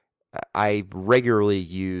too. I regularly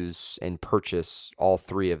use and purchase all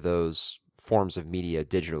three of those forms of media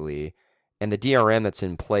digitally. And the DRM that's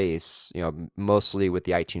in place, mostly with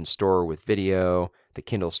the iTunes Store with video, the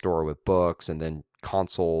Kindle Store with books, and then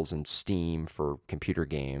consoles and Steam for computer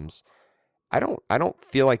games, I don't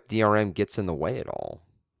feel like DRM gets in the way at all.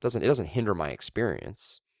 It doesn't hinder my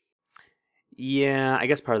experience. Yeah, I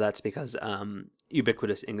guess part of that's because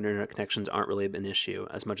ubiquitous internet connections aren't really an issue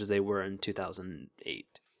as much as they were in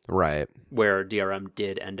 2008. Right. Where DRM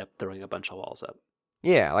did end up throwing a bunch of walls up.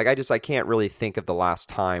 Yeah, like I can't really think of the last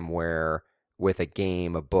time where with a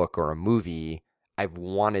game, a book, or a movie, I've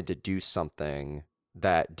wanted to do something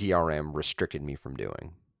that DRM restricted me from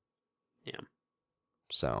doing. Yeah.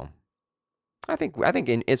 So I think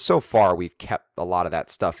it's so far we've kept a lot of that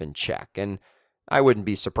stuff in check, and I wouldn't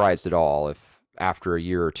be surprised at all if after a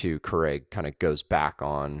year or two, Keurig kind of goes back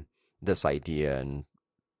on this idea and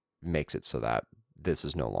makes it so that this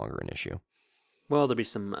is no longer an issue. Well, there'll be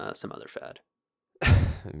some other fad.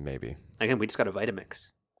 Maybe. Again, we just got a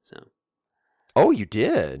Vitamix, so. Oh, you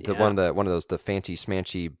did. Yeah. One of those the fancy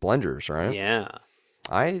smanchy blenders, right? Yeah.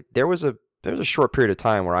 There was a short period of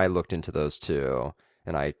time where I looked into those too,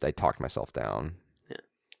 and I talked myself down. Yeah.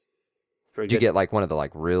 Did you get like one of the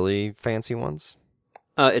like really fancy ones?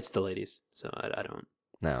 It's the ladies, so I don't.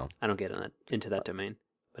 No. I don't get into that domain,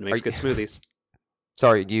 but it makes good smoothies.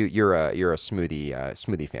 Sorry, you're a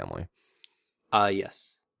smoothie family.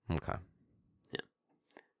 Yes. Okay.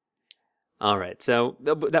 All right, so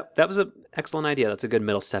that was an excellent idea. That's a good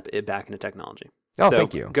middle step back into technology. Oh, so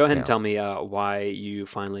thank you. Go ahead and tell me why you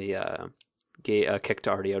finally kicked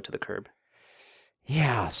RDO to the curb.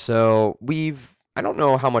 Yeah, so I don't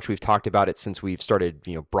know how much we've talked about it since we've started,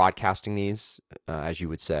 broadcasting these, as you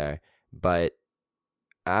would say, but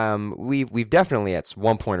we've definitely at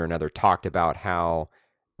one point or another talked about how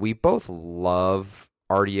we both love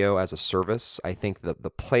RDO as a service. I think that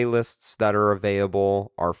the playlists that are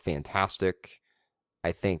available are fantastic.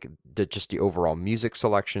 I think that just the overall music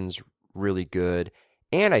selection's really good.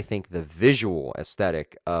 And I think the visual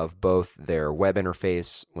aesthetic of both their web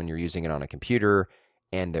interface when you're using it on a computer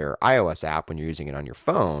and their iOS app when you're using it on your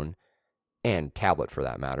phone and tablet for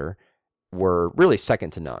that matter were really second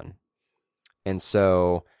to none. And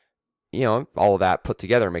so, all of that put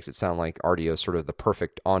together makes it sound like RDO is sort of the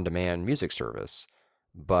perfect on-demand music service.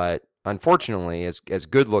 But unfortunately, as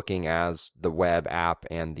good looking as the web app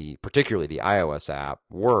and particularly the iOS app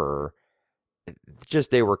were,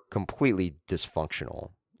 they were completely dysfunctional.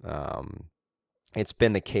 It's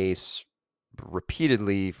been the case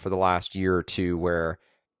repeatedly for the last year or two where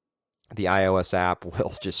the iOS app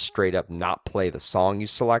will just straight up not play the song you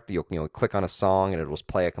select. You'll click on a song and it'll just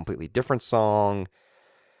play a completely different song.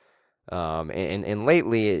 And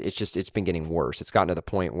lately it's been getting worse. It's gotten to the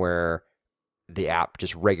point where the app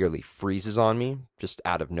just regularly freezes on me, just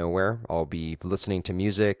out of nowhere. I'll be listening to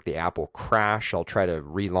music, the app will crash. I'll try to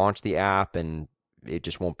relaunch the app, and it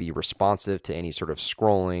just won't be responsive to any sort of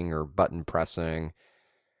scrolling or button pressing.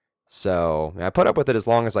 So I put up with it as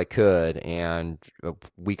long as I could, and a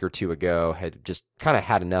week or two ago had just kind of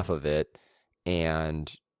had enough of it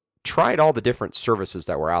and tried all the different services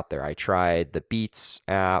that were out there. I tried the Beats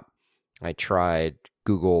app. I tried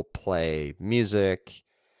Google Play Music.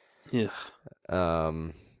 Yeah.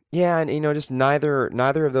 Yeah, and just neither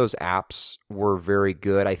of those apps were very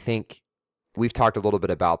good. I think we've talked a little bit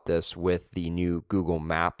about this with the new Google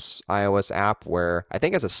Maps iOS app, where I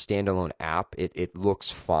think as a standalone app, it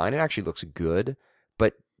looks fine. It actually looks good,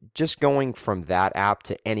 but just going from that app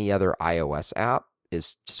to any other iOS app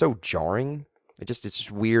is so jarring. it's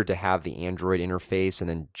just weird to have the Android interface and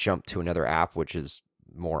then jump to another app which is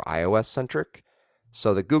more iOS centric.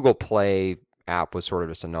 So the Google Play app was sort of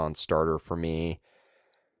just a non-starter for me.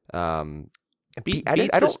 Beats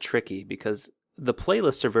is tricky because the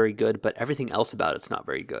playlists are very good, but everything else about it's not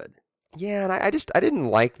very good. Yeah, and I didn't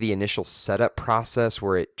like the initial setup process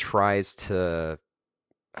where it tries to.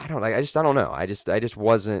 I don't know. I just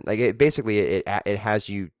wasn't like it. Basically, it has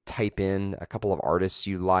you type in a couple of artists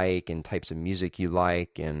you like and types of music you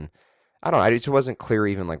like, and I don't know. I just wasn't clear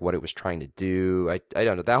even like what it was trying to do. I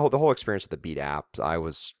don't know the whole experience with the Beat app. I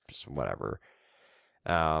was just whatever.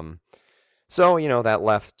 So that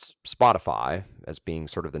left Spotify as being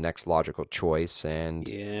sort of the next logical choice, and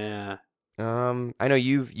yeah. I know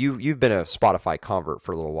you've been a Spotify convert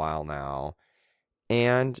for a little while now.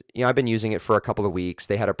 And I've been using it for a couple of weeks.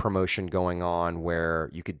 They had a promotion going on where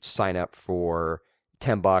you could sign up for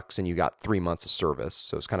 $10 and you got 3 months of service.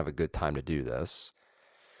 So it's kind of a good time to do this.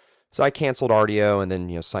 So I canceled Rdio and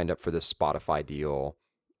then signed up for this Spotify deal.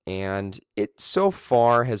 And it so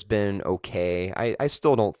far has been okay. I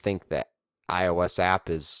still don't think the iOS app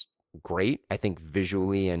is great. I think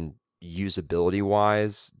visually and usability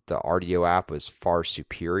wise, the Rdio app was far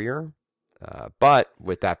superior. But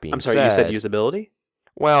with that being said, I'm sorry, you said usability?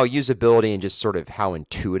 Well, usability and just sort of how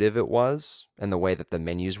intuitive it was and the way that the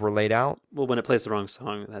menus were laid out. Well, when it plays the wrong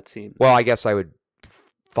song, that seems... Well, I guess I would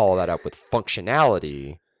follow that up with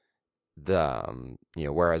functionality.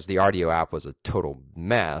 Whereas the Rdio app was a total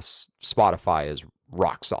mess, Spotify is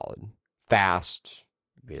rock solid, fast.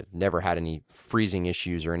 We have never had any freezing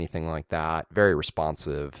issues or anything like that. Very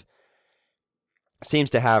responsive.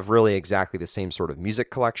 Seems to have really exactly the same sort of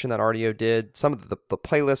music collection that Rdio did. Some of the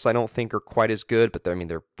playlists I don't think are quite as good, but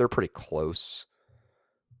they're pretty close.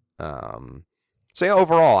 So yeah,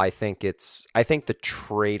 overall, I think the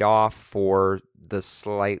trade-off for the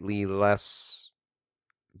slightly less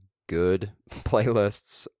good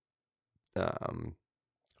playlists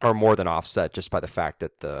are more than offset just by the fact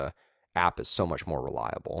that the app is so much more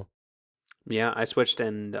reliable. Yeah, I switched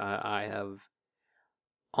and I have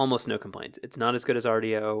almost no complaints. It's not as good as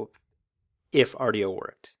Rdio if Rdio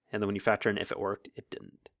worked. And then when you factor in if it worked, it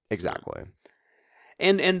didn't. Exactly. So.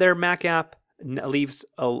 And their Mac app leaves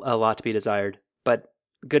a lot to be desired, but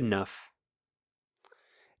good enough.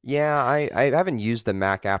 Yeah, I haven't used the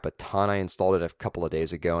Mac app a ton. I installed it a couple of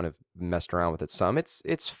days ago and have messed around with it some. It's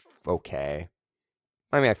okay.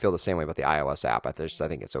 I mean, I feel the same way about the iOS app. I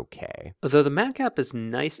think it's okay. Although the Mac app is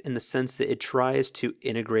nice in the sense that it tries to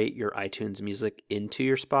integrate your iTunes music into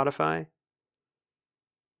your Spotify.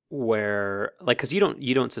 Where, like, because you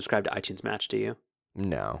don't subscribe to iTunes Match, do you?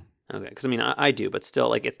 No. Okay, because I mean, I do, but still,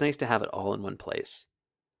 like, it's nice to have it all in one place.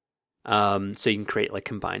 So you can create, like,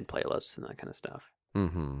 combined playlists and that kind of stuff.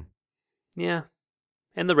 Mm-hmm. Yeah.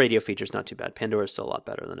 And the radio feature's not too bad. Pandora's still a lot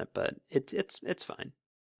better than it, but it's fine.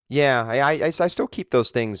 Yeah, I still keep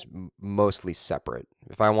those things mostly separate.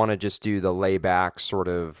 If I want to just do the layback sort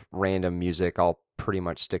of random music, I'll pretty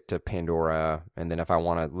much stick to Pandora. And then if I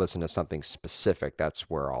want to listen to something specific, that's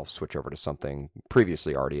where I'll switch over to something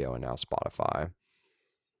previously Rdio and now Spotify.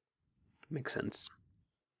 Makes sense.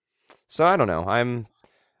 So I don't know. I'm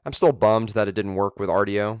still bummed that it didn't work with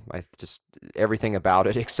Rdio. Everything about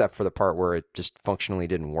it except for the part where it just functionally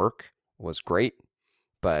didn't work was great.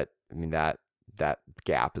 But I mean that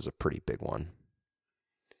gap is a pretty big one.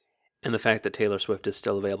 And the fact that Taylor Swift is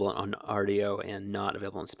still available on Rdio and not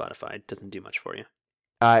available on Spotify doesn't do much for you.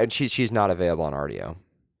 And she's not available on Rdio.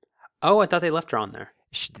 Oh, I thought they left her on there.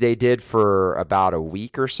 They did for about a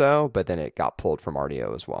week or so, but then it got pulled from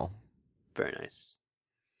Rdio as well. Very nice.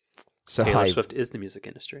 So Taylor Swift is the music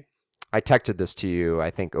industry. I texted this to you, I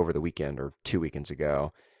think, over the weekend or 2 weekends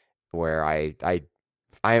ago, where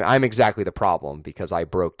I'm exactly the problem because I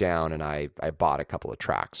broke down and I bought a couple of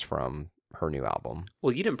tracks from her new album.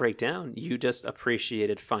 Well, you didn't break down. You just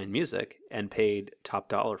appreciated fine music and paid top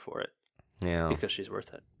dollar for it. Yeah. Because she's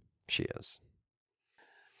worth it. She is.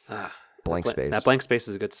 Blank Space. That Blank Space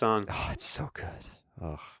is a good song. Oh, it's so good.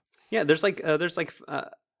 Oh. Yeah, there's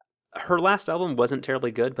her last album wasn't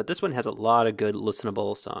terribly good, but this one has a lot of good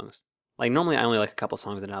listenable songs. Like normally I only like a couple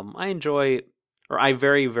songs in an album. I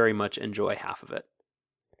very, very much enjoy half of it.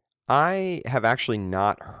 I have actually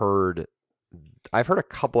not heard. I've heard a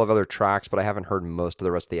couple of other tracks, but I haven't heard most of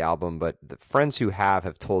the rest of the album. But the friends who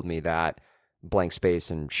have told me that Blank Space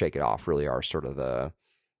and Shake It Off really are sort of the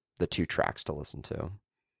two tracks to listen to.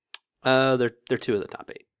 They're two of the top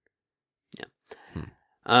 8. Yeah.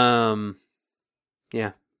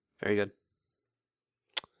 Yeah. Very good.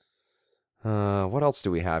 What else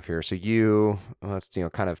do we have here? So you,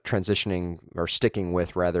 kind of transitioning or sticking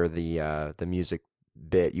with rather the music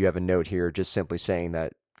bit, you have a note here just simply saying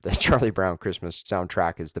that the Charlie Brown Christmas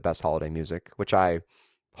soundtrack is the best holiday music, which I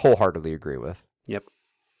wholeheartedly agree with. Yep.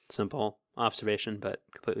 Simple observation, but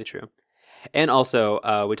completely true. And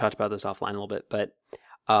also, we talked about this offline a little bit, but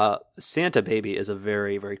Santa Baby is a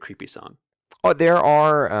very, very creepy song. Oh, there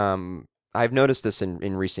are, I've noticed this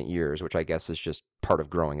in recent years, which I guess is just part of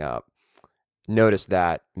growing up. Noticed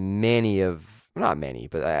that not many,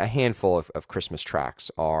 but a handful of Christmas tracks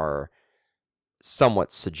are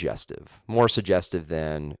somewhat suggestive, more suggestive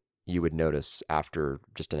than you would notice after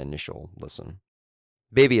just an initial listen.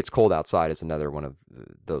 Baby It's Cold Outside is another one of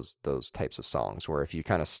those types of songs where if you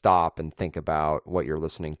kind of stop and think about what you're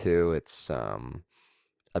listening to, it's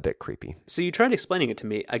a bit creepy. So you tried explaining it to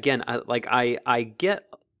me again. I get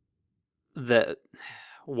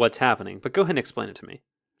what's happening, but go ahead and explain it to me.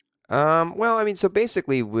 Well, I mean, so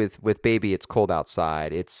basically with Baby It's Cold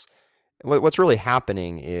Outside, it's what's really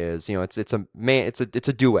happening is, it's a man, it's a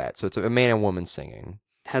duet, so it's a man and woman singing.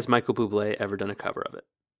 Has Michael Bublé ever done a cover of it?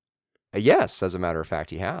 Yes, as a matter of fact,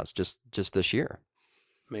 he has just this year.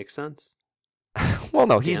 Makes sense. Well,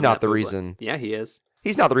 no, he's Damn not that the Bublé. reason. Yeah, he is.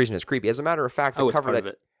 He's not the reason it's creepy. As a matter of fact, the It's cover part that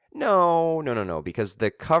of it. no, because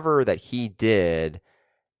the cover that he did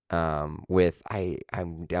with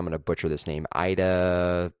I'm gonna butcher this name,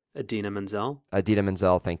 Idina Menzel.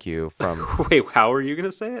 Menzel, thank you, from Wait, how are you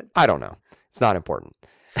gonna say it? I don't know. It's not important.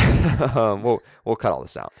 We'll cut all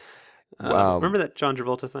this out. Remember that John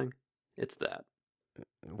Travolta thing? It's that.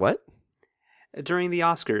 What? During the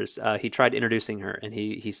Oscars, he tried introducing her, and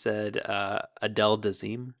he said Adele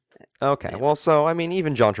Dazeem. Okay, Yeah. well, so I mean,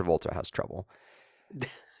 even John Travolta has trouble.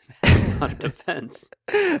 That's not a defense.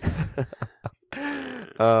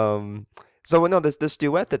 So no, this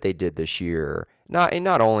duet that they did this year,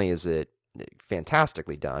 not only is it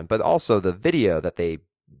fantastically done, but also the video that they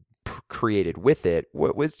created with it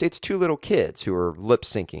it's two little kids who are lip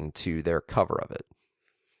syncing to their cover of it,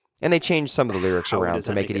 and they changed some of the lyrics How around does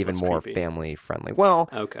to that make make it it even less more creepy? family friendly. Well,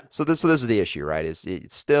 Okay. so this is the issue, right? Is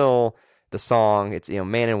it's still the song? It's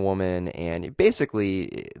man and woman, and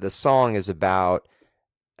basically the song is about.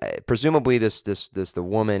 Presumably, the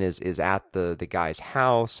woman is at the guy's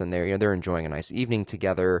house, and they're enjoying a nice evening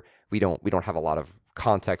together. We don't have a lot of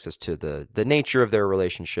context as to the nature of their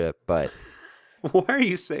relationship, but Why are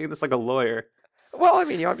you saying this like a lawyer? well, I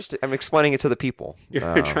mean, I'm explaining it to the people.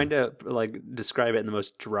 You're trying to describe it in the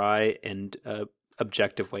most dry and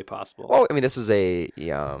objective way possible. Well, I mean, this is a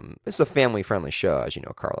family friendly show, as you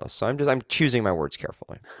know, Carlos. So I'm choosing my words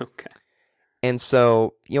carefully. Okay. And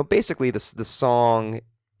so basically, the song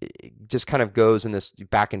just kind of goes in this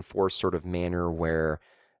back and forth sort of manner where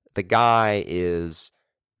the guy is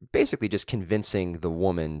basically just convincing the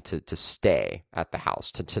woman to stay at the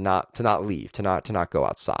house, to not leave, to not go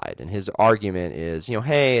outside. And his argument is,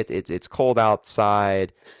 hey, it's cold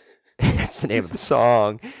outside. That's the name of the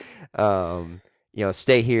song.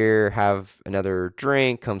 Stay here, have another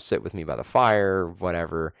drink, come sit with me by the fire,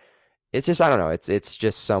 whatever. It's just, I don't know. It's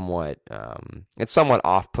just somewhat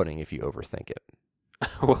off-putting if you overthink it.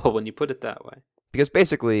 Well, when you put it that way. Because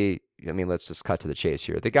basically, I mean, let's just cut to the chase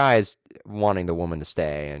here. The guy's wanting the woman to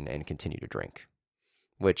stay and continue to drink,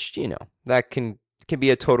 which, that can be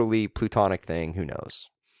a totally platonic thing. Who knows?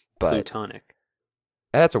 But Plutonic.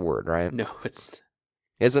 that's a word, right? No, it's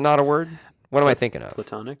Is it not a word? What am I thinking of?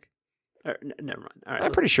 Platonic. Never mind. All right,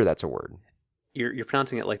 I'm pretty sure that's a word. You're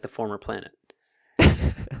pronouncing it like the former planet.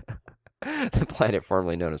 The planet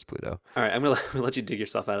formerly known as Pluto. All right, I'm gonna let you dig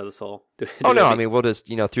yourself out of this hole. Oh, no, I mean, we'll just,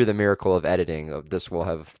 through the miracle of editing, this will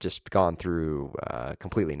have just gone through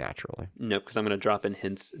completely naturally. No, because I'm gonna drop in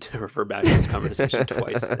hints to refer back to this conversation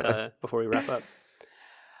twice before we wrap up.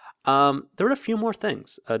 There were a few more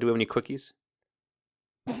things. Do we have any quickies?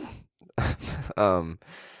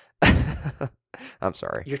 I'm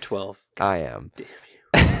sorry. You're 12. I am. Damn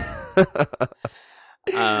you.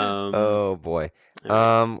 Oh boy.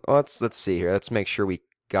 Let's see here. Let's make sure we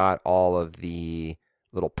got all of the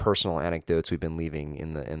little personal anecdotes we've been leaving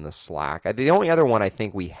in the Slack. The only other one I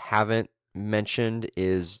think we haven't mentioned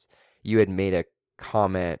is you had made a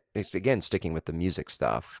comment, again sticking with the music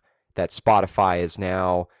stuff, that Spotify is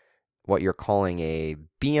now what you're calling a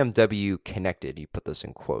BMW connected, you put this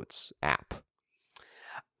in quotes, app.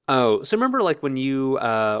 Oh, so remember when you,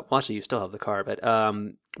 well, actually you still have the car, but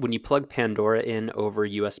when you plug Pandora in over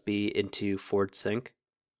USB into Ford Sync,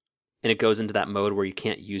 and it goes into that mode where you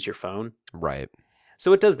can't use your phone. Right.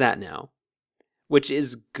 So it does that now, which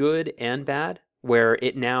is good and bad, where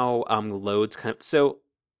it now loads kind of, so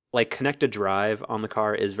Connect to Drive on the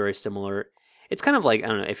car is very similar. It's kind of I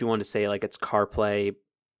don't know, if you want to say it's CarPlay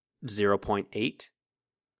 0.8.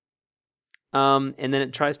 And then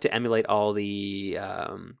it tries to emulate all the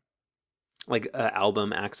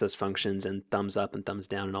album access functions and thumbs up and thumbs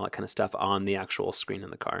down and all that kind of stuff on the actual screen in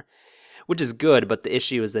the car, which is good. But the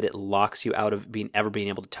issue is that it locks you out of being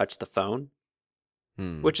able to touch the phone,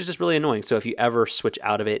 which is just really annoying. So if you ever switch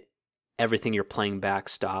out of it, everything you're playing back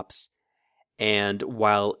stops. And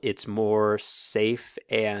while it's more safe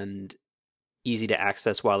and easy to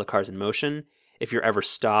access while the car's in motion, if you're ever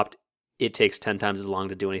stopped, it takes 10 times as long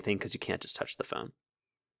to do anything because you can't just touch the phone.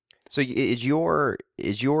 So is your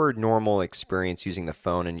normal experience using the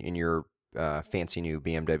phone in your fancy new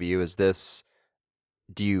BMW,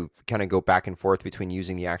 do you kind of go back and forth between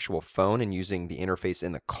using the actual phone and using the interface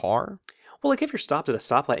in the car? Well, like if you're stopped at a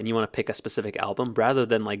stoplight and you want to pick a specific album, rather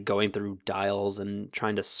than like going through dials and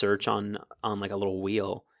trying to search on like a little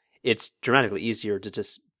wheel, it's dramatically easier to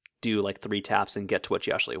just do like 3 taps and get to what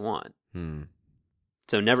you actually want.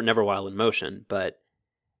 So never while in motion, but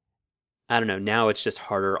I don't know. Now it's just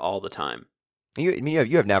harder all the time.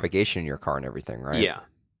 You have navigation in your car and everything, right? Yeah.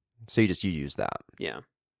 So you use that. Yeah.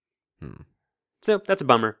 So that's a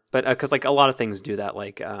bummer, but because like a lot of things do that,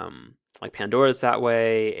 like Pandora's that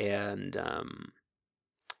way, and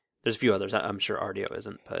there's a few others. I'm sure Rdio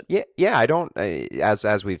isn't, but yeah. I don't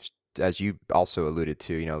as you also alluded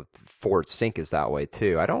to, Ford Sync is that way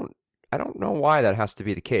too. I don't know why that has to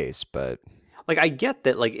be the case, but like I get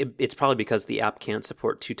that like it's probably because the app can't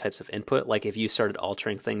support 2 types of input. Like if you started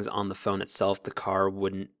altering things on the phone itself, the car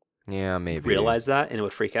wouldn't maybe realize that and it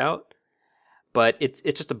would freak out. But it's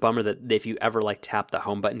just a bummer that if you ever like tap the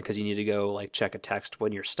home button because you need to go like check a text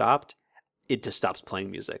when you're stopped, it just stops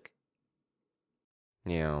playing music.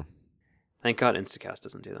 Yeah. Thank God Instacast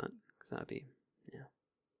doesn't do that, because that'd be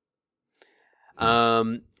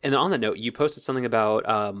And then on that note, you posted something about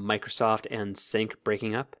Microsoft and Sync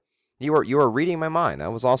breaking up. You are reading my mind.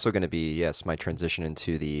 That was also going to be my transition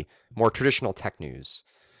into the more traditional tech news.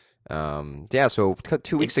 So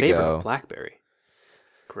 2 weeks in favor ago, of BlackBerry.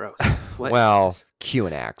 Gross. What? Well,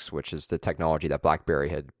 QNX, which is the technology that BlackBerry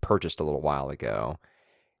had purchased a little while ago.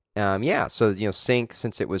 So Sync,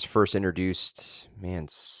 since it was first introduced,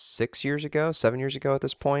 7 years ago at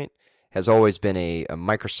this point, has always been a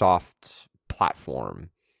Microsoft platform.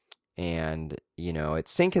 And,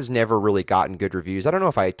 Sync has never really gotten good reviews. I don't know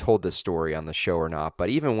if I told this story on the show or not, but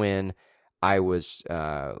even when I was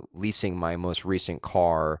leasing my most recent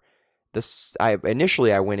car, I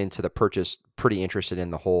went into the purchase pretty interested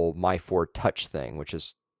in the whole My Ford Touch thing, which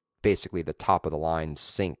is basically the top of the line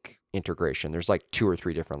Sync integration. There's like 2 or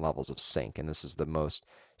 3 different levels of Sync, and this is the most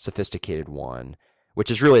sophisticated one, which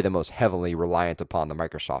is really the most heavily reliant upon the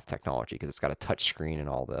Microsoft technology because it's got a touch screen and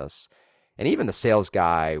all this. And even the sales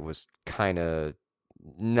guy was kind of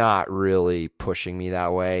not really pushing me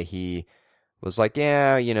that way. He was like, the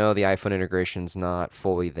iPhone integration's not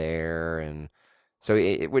fully there, and so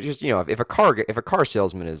it would just, if a car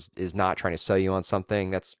salesman is not trying to sell you on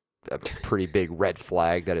something, that's a pretty big red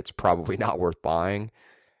flag that it's probably not worth buying.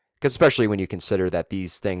 Because especially when you consider that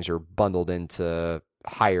these things are bundled into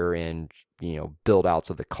higher end, build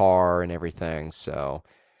outs of the car and everything. So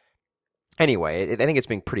anyway, I think it's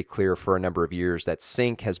been pretty clear for a number of years that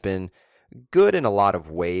Sync has been good in a lot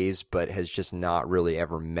of ways, but has just not really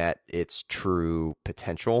ever met its true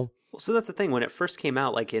potential. Well, so that's the thing. When it first came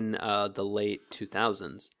out, like in the late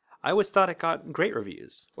 2000s, I always thought it got great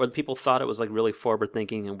reviews, or the people thought it was like really forward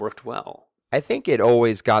thinking and worked well. I think it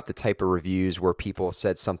always got the type of reviews where people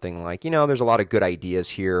said something like, there's a lot of good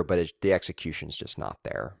ideas here, but the execution's just not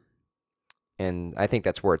there. And I think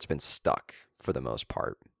that's where it's been stuck for the most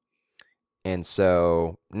part. And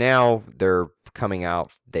so now they're coming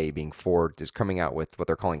out, they being Ford, is coming out with what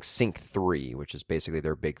they're calling Sync 3, which is basically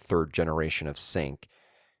their big 3rd generation of Sync.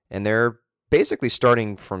 And they're basically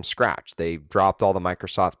starting from scratch. They dropped all the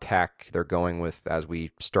Microsoft tech. They're going with, as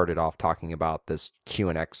we started off talking about, this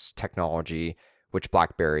QNX technology, which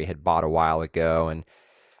BlackBerry had bought a while ago. And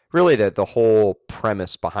really the whole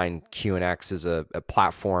premise behind QNX is a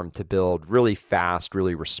platform to build really fast,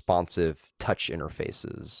 really responsive touch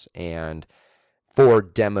interfaces. And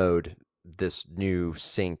Ford demoed this new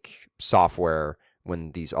Sync software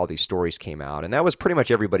when all these stories came out. And that was pretty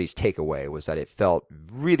much everybody's takeaway, was that it felt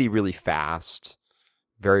really, really fast,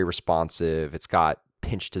 very responsive. It's got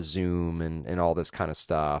pinch to zoom and all this kind of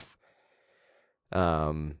stuff.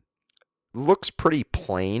 Looks pretty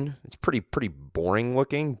plain. It's pretty boring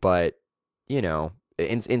looking, but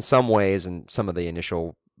in some ways, and some of the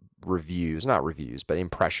initial not reviews, but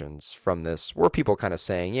impressions from this were people kind of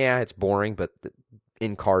saying, yeah, it's boring, but the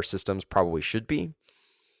in-car systems probably should be.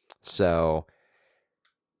 So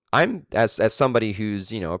I'm, as somebody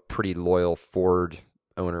who's, a pretty loyal Ford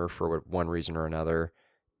owner for one reason or another,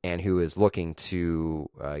 and who is looking to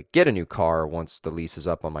get a new car once the lease is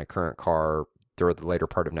up on my current car during the later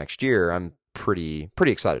part of next year, I'm pretty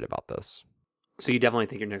excited about this. So you definitely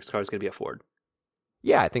think your next car is going to be a Ford?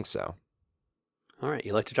 Yeah, I think so. All right,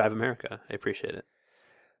 you like to drive America. I appreciate it.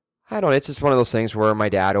 I don't know. It's just one of those things where my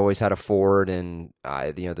dad always had a Ford, and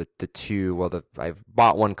the two. Well, I've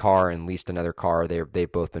bought one car and leased another car.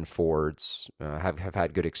 They've both been Fords. Have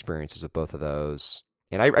had good experiences with both of those,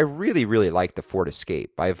 and I really like the Ford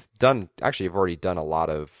Escape. I've already done a lot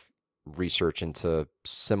of research into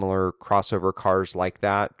similar crossover cars like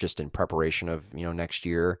that, just in preparation of next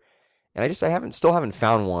year, and I still haven't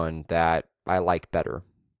found one that I like better.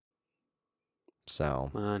 So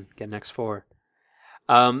Come on, get an X4.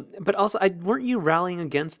 But also, weren't you rallying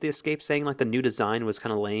against the Escape, saying like the new design was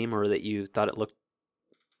kind of lame, or that you thought it looked?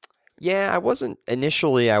 Yeah, I wasn't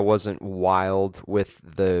wild with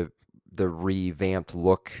the revamped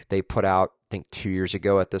look they put out, I think 2 years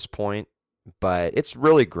ago at this point, but it's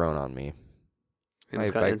really grown on me.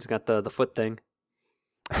 It's got the foot thing.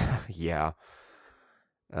 Yeah.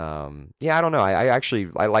 Yeah, I don't know.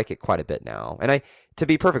 I like it quite a bit now. And to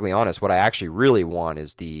be perfectly honest, what I actually really want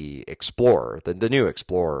is the Explorer. The new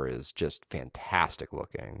Explorer is just fantastic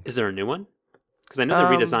looking. Is there a new one? Because I know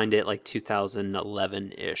they redesigned it like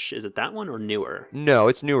 2011-ish. Is it that one or newer? No,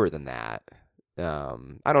 it's newer than that.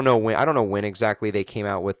 I don't know when exactly they came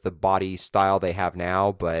out with the body style they have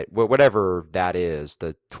now, but whatever that is,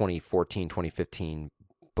 the 2014, 2015,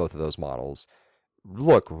 both of those models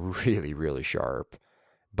look really sharp.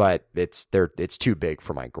 But it's too big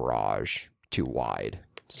for my garage, too wide.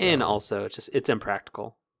 So. And also, it's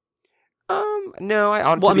impractical. No,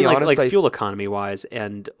 to be honest, like fuel economy wise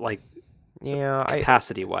and like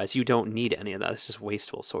capacity wise, you don't need any of that. It's just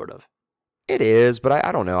wasteful, sort of. It is, but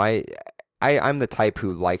I don't know. I'm the type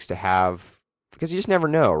who likes to have, because you just never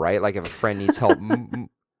know, right? Like if a friend needs help.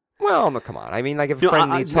 Well, no, come on. I mean, like if a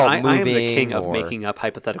friend needs help moving. I am the king of making up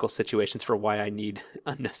hypothetical situations for why I need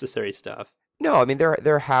unnecessary stuff. No, I mean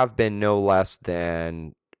there have been no less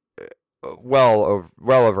than well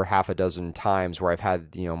over half a dozen times where I've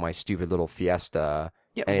had my stupid little Fiesta.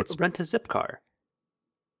 Yeah, and rent a zip car.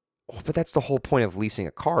 Oh, but that's the whole point of leasing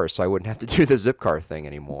a car, so I wouldn't have to do the zip car thing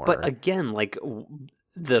anymore. But again, like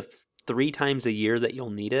the 3 times a year that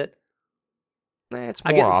you'll need it. It's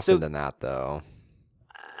more often than that, though.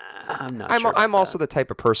 I'm not sure. I'm also the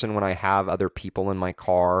type of person, when I have other people in my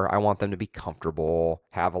car, I want them to be comfortable,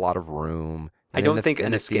 have a lot of room. I don't think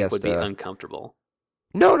an Escape would be uncomfortable.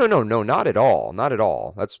 No, not at all. Not at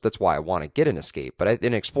all. That's why I want to get an Escape, but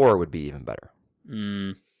an Explorer would be even better.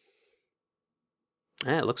 Yeah,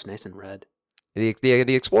 it looks nice and red. The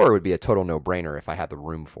Explorer would be a total no-brainer if I had the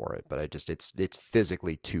room for it, but it's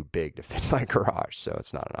physically too big to fit in my garage, so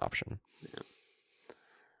it's not an option. Yeah.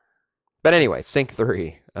 But anyway, Sync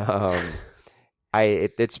 3.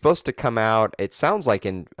 It's supposed to come out, it sounds like,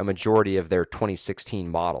 in a majority of their 2016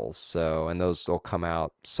 models. And those will come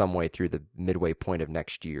out some way through the midway point of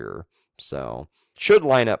next year. So should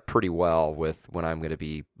line up pretty well with when I'm going to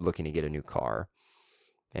be looking to get a new car.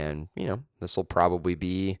 And, this will probably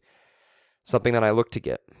be something that I look to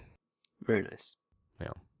get. Very nice.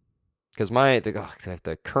 Yeah. Because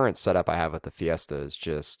the current setup I have with the Fiesta is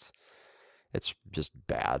it's just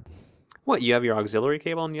bad. What, you have your auxiliary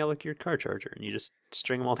cable and you have like your car charger and you just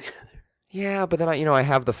string them all together? Yeah, but then I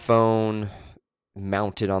have the phone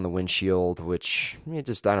mounted on the windshield, which I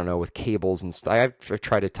don't know, with cables and stuff. I've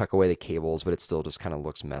tried to tuck away the cables, but it still just kind of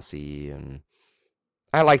looks messy. And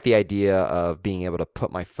I like the idea of being able to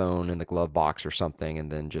put my phone in the glove box or something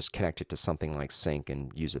and then just connect it to something like Sync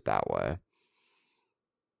and use it that way.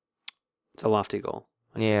 It's a lofty goal.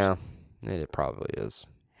 Yeah, it probably is.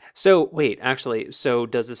 So, wait, actually, so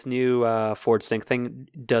does this new Ford Sync thing,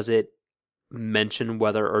 does it mention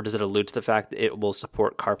whether, or does it allude to the fact that it will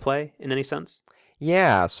support CarPlay in any sense?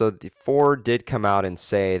 Yeah, so the Ford did come out and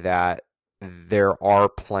say that there are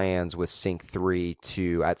plans with Sync 3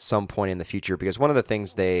 to, at some point in the future, because one of the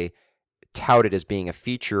things they touted as being a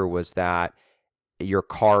feature was that your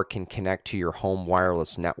car can connect to your home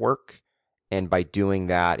wireless network, and by doing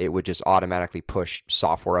that, it would just automatically push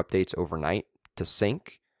software updates overnight to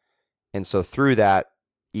Sync. And so through that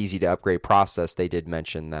easy to upgrade process, they did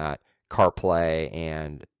mention that CarPlay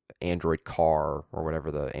and Android Car, or whatever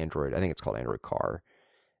I think it's called Android Car,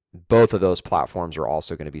 both of those platforms are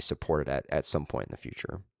also going to be supported at some point in the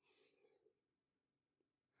future.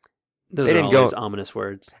 Those are always ominous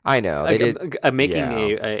words. I know.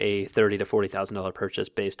 Making a $30,000 to $40,000 purchase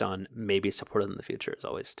based on maybe supported in the future is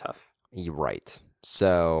always tough. You're right.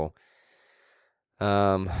 So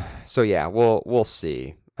yeah, we'll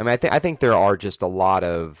see. I mean, I think there are just a lot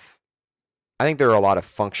of I think there are a lot of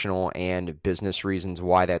functional and business reasons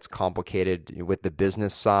why that's complicated. With the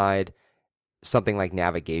business side, something like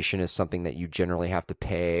navigation is something that you generally have to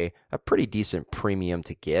pay a pretty decent premium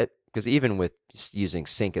to get. Because even with using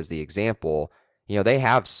sync as the example, they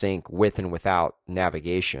have sync with and without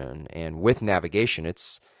navigation. And with navigation,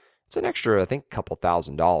 it's an extra, I think, couple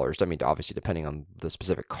 $1,000s. I mean, obviously depending on the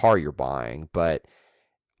specific car you're buying, but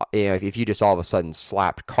if you just all of a sudden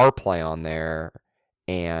slapped CarPlay on there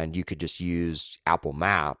and you could just use Apple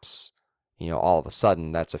Maps, all of a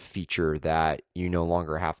sudden that's a feature that you no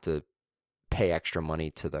longer have to pay extra money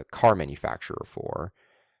to the car manufacturer for.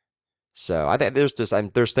 So I think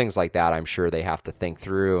there's things like that I'm sure they have to think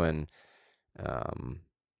through, and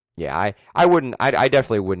yeah, I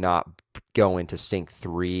definitely would not go into Sync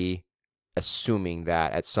 3 assuming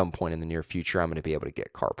that at some point in the near future I'm going to be able to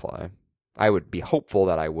get CarPlay. I would be hopeful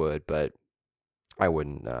that I would, but I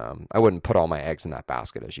wouldn't put all my eggs in that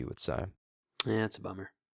basket, as you would say. Yeah, it's a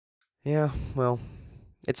bummer. Yeah, well,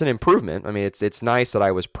 it's an improvement. I mean, it's nice that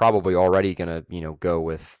I was probably already going to, go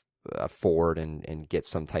with Ford and get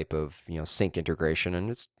some type of, sync integration, and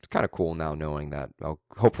it's kind of cool now knowing that I'll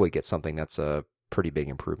hopefully get something that's a pretty big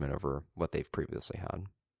improvement over what they've previously had.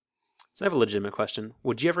 So I have a legitimate question.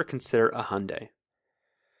 Would you ever consider a Hyundai?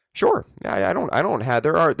 Sure. Yeah, I don't have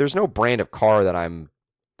there's no brand of car that I'm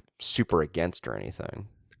super against or anything.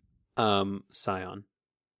 Scion.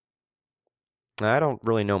 I don't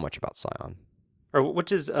really know much about Scion. Or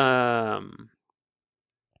which is you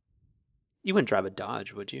wouldn't drive a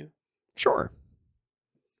Dodge, would you? Sure.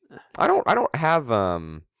 I don't have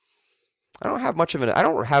much of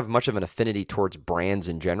an affinity towards brands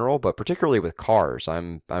in general, but particularly with cars,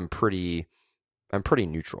 I'm pretty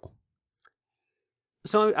neutral.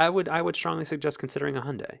 So I would strongly suggest considering a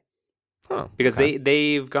Hyundai. Huh, because okay.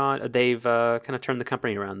 they've kind of turned the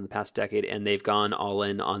company around in the past decade, and they've gone all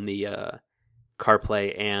in on the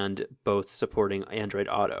CarPlay and both supporting Android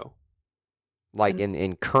Auto. Like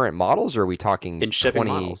in current models, or are we talking in shipping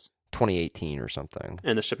models? 2018 or something?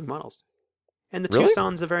 And the shipping models. And the Really?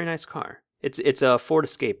 Tucson's a very nice car. It's a Ford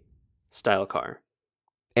Escape style car.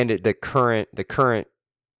 And the current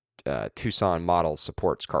Tucson model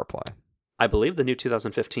supports CarPlay. I believe the new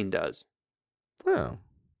 2015 does. Oh,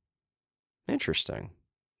 interesting.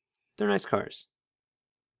 They're nice cars.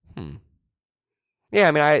 Yeah,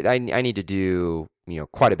 I mean, I need to do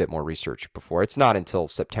quite a bit more research before. It's not until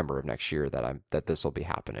September of next year that this will be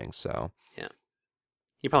happening. So yeah,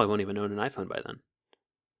 you probably won't even own an iPhone by then.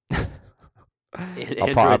 And I'll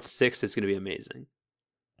Android 6 is going to be amazing.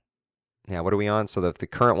 Yeah, what are we on? So the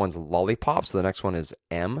current one's Lollipop. So the next one is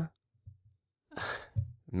M.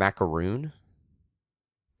 Macaroon.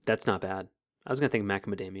 That's not bad. I was going to think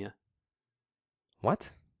Macadamia.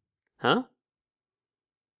 What? Huh?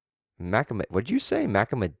 What'd you say?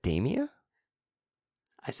 Macadamia?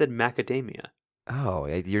 I said macadamia. Oh,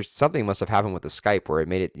 something must have happened with the Skype where it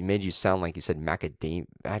made you sound like you said macadamia.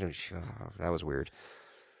 That was weird.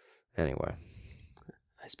 Anyway,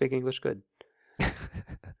 I speak English good.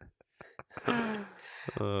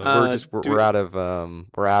 We're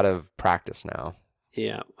out of practice now.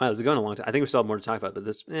 Yeah, wow, this is going a long time. I think we still have more to talk about, but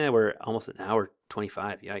we're almost an hour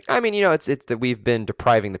 25. Yikes! I mean, it's that we've been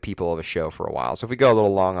depriving the people of a show for a while, so if we go a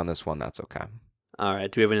little long on this one, that's okay. All right.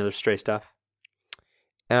 Do we have any other stray stuff?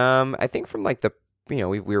 I think from like the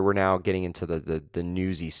we're now getting into the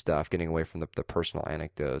newsy stuff, getting away from the personal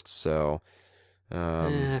anecdotes. So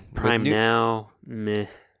Prime Now, meh.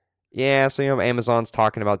 Yeah, so Amazon's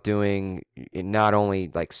talking about doing not only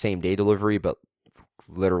like same day delivery, but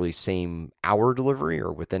literally same hour delivery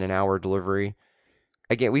or within an hour delivery.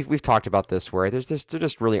 Again, we've talked about this where there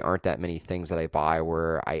just really aren't that many things that I buy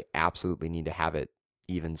where I absolutely need to have it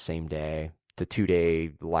even same day. The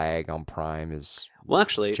 2-day lag on Prime is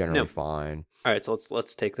generally fine. All right, so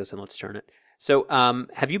let's take this and let's turn it. So,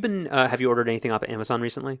 have you ordered anything off of Amazon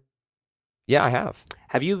recently? Yeah, I have.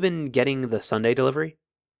 Have you been getting the Sunday delivery?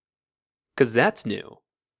 Because that's new.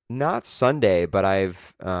 Not Sunday, but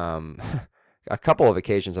I've a couple of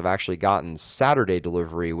occasions I've actually gotten Saturday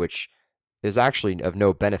delivery, which is actually of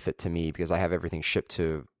no benefit to me because I have everything shipped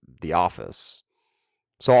to the office.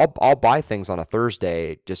 So I'll buy things on a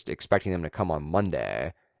Thursday just expecting them to come on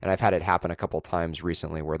Monday, and I've had it happen a couple of times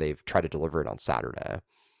recently where they've tried to deliver it on Saturday.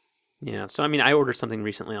 Yeah, so I mean, I ordered something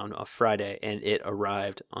recently on a Friday, and it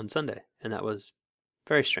arrived on Sunday, and that was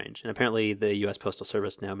very strange. And apparently the U.S. Postal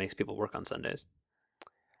Service now makes people work on Sundays.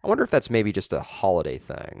 I wonder if that's maybe just a holiday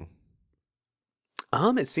thing.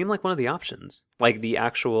 It seemed like one of the options. Like the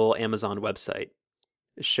actual Amazon website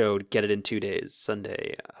showed get it in 2 days,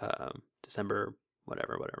 Sunday, December,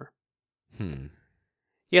 whatever.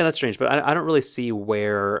 Yeah, that's strange, but I don't really see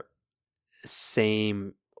where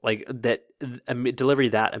same like that delivery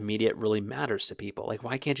that immediate really matters to people. Like,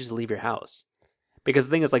 why can't you just leave your house? Because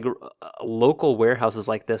the thing is, like, local warehouses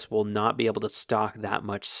like this will not be able to stock that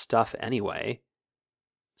much stuff anyway.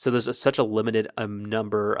 So there's such a limited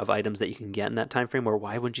number of items that you can get in that time frame. Where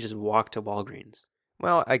why wouldn't you just walk to Walgreens?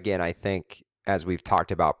 Well, again, I think as we've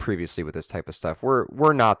talked about previously with this type of stuff,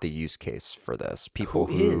 we're not the use case for this. People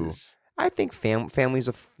who is? I think families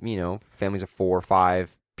of families of 4 or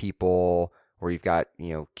 5 people, where you've got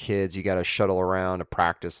kids you got to shuttle around to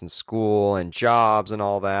practice and school and jobs and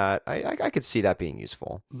all that. I could see that being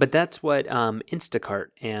useful. But that's what Instacart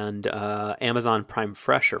and Amazon Prime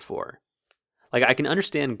Fresh are for. Like, I can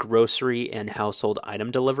understand grocery and household item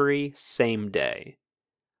delivery same day.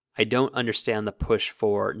 I don't understand the push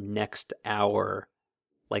for next hour,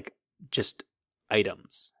 like, just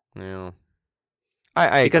items. Yeah,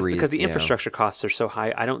 I agree. Because the infrastructure costs are so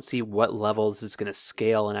high, I don't see what level this is going to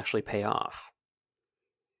scale and actually pay off.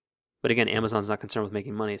 But again, Amazon's not concerned with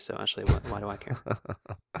making money, so actually, why do I care?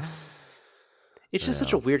 It's just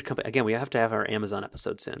such a weird company. Again, we have to have our Amazon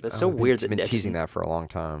episode soon. But it's so weird I've been teasing that for a long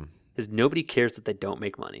time. Because nobody cares that they don't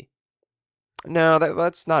make money. No,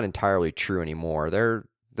 that's not entirely true anymore.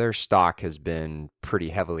 Their stock has been pretty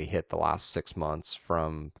heavily hit the last 6 months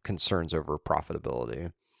from concerns over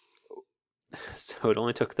profitability. So it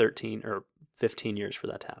only took 13 or 15 years for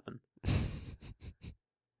that to happen.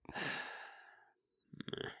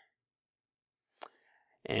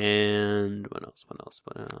 And what else?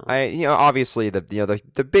 Obviously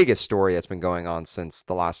the biggest story that's been going on since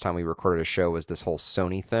the last time we recorded a show was this whole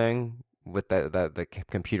Sony thing with the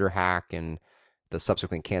computer hack and the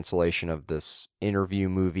subsequent cancellation of this interview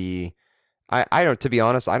movie. I don't, to be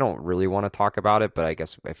honest, I don't really want to talk about it, but I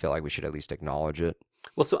guess I feel like we should at least acknowledge it.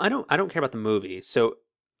 Well, so I don't care about the movie. So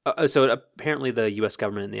apparently the U.S.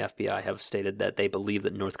 government and the FBI have stated that they believe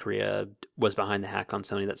that North Korea was behind the hack on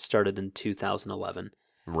Sony that started in 2011.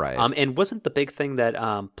 Right. And wasn't the big thing that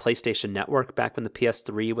PlayStation Network, back when the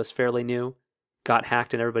PS3 was fairly new, got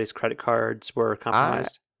hacked and everybody's credit cards were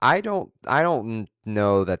compromised? I don't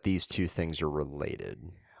know that these two things are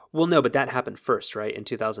related. Well, no, but that happened first, right? In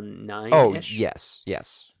 2009-ish? Oh,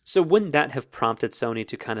 yes. So wouldn't that have prompted Sony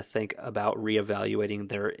to kind of think about reevaluating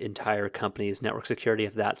their entire company's network security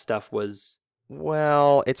if that stuff was...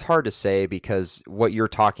 Well, it's hard to say because what you're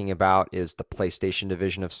talking about is the PlayStation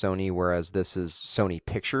division of Sony, whereas this is Sony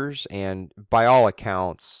Pictures, and by all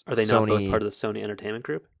accounts... Are they not both part of the Sony Entertainment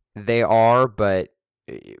Group? They are, but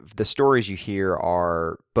the stories you hear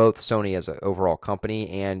are both Sony as an overall company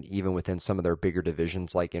and even within some of their bigger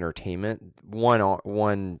divisions like entertainment,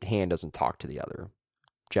 one hand doesn't talk to the other,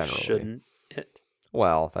 generally. Shouldn't it?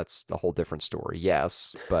 Well, that's a whole different story,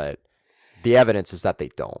 yes, but the evidence is that they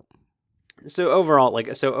don't. So overall,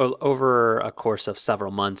 over a course of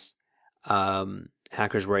several months,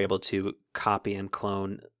 hackers were able to copy and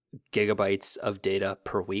clone gigabytes of data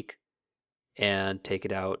per week and take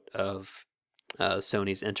it out of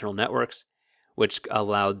Sony's internal networks, which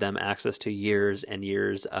allowed them access to years and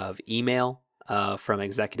years of email from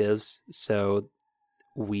executives. So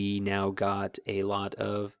we now got a lot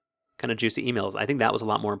of kind of juicy emails. I think that was a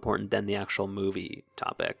lot more important than the actual movie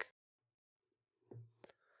topic.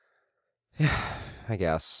 Yeah, I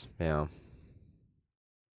guess. Yeah.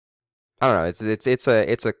 I don't know.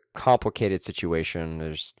 It's a complicated situation.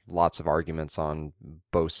 There's lots of arguments on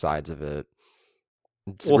both sides of it.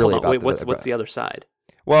 It's well, really hold on. about Wait, what's the other side?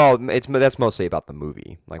 Well, that's mostly about the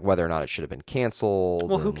movie, like whether or not it should have been canceled.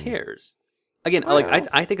 Well, who cares? Again, Well,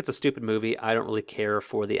 I think it's a stupid movie. I don't really care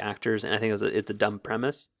for the actors, and I think it's a dumb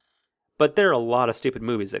premise. But there are a lot of stupid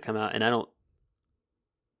movies that come out, and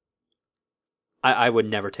I would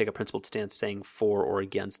never take a principled stance saying for or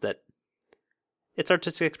against that. It's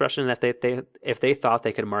artistic expression, and if they thought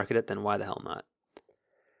they could market it, then why the hell not?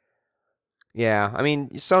 Yeah, I mean,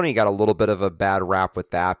 Sony got a little bit of a bad rap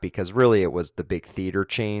with that because really it was the big theater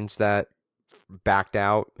chains that backed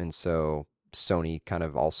out, and so Sony kind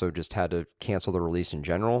of also just had to cancel the release in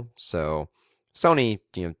general. So Sony,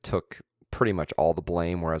 took pretty much all the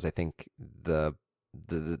blame, whereas I think the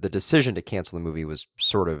decision to cancel the movie was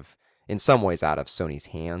sort of in some ways out of Sony's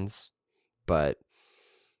hands. But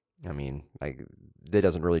I mean, that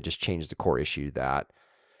doesn't really just change the core issue that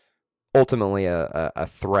ultimately a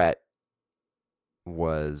threat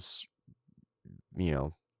was,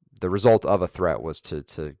 the result of a threat was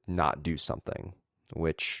to not do something,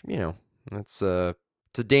 which, it's a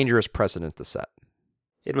dangerous precedent to set.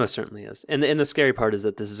 It most certainly is. And the scary part is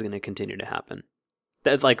that this is going to continue to happen.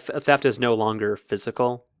 That theft is no longer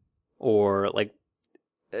physical or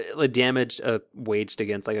damage waged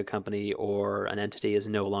against a company or an entity is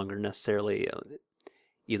no longer necessarily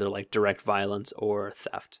either like direct violence or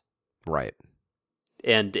theft. Right.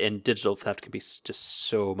 And digital theft can be just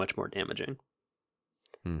so much more damaging.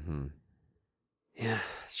 Mm-hmm. Yeah,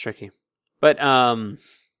 it's tricky. But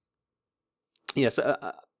yes,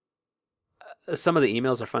 some of the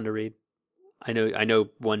emails are fun to read. I know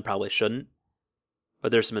one probably shouldn't,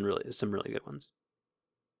 but there's some really good ones.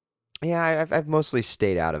 Yeah, I've mostly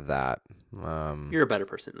stayed out of that. You're a better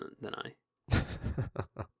person than I.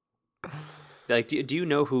 Like, do you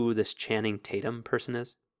know who this Channing Tatum person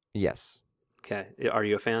is? Yes. Okay, are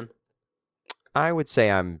you a fan? I would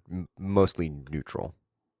say I'm mostly neutral.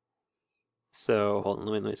 So hold on,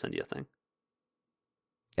 let me send you a thing.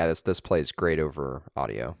 Yeah, this plays great over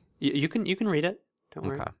audio. You can read it. Don't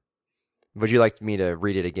worry. Okay. Would you like me to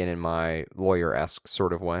read it again in my lawyer-esque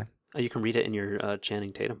sort of way? You can read it in your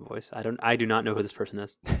Channing Tatum voice. I do not know who this person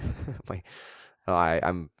is.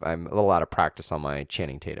 I'm a little out of practice on my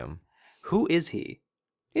Channing Tatum. Who is he?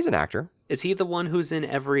 He's an actor. Is he the one who's in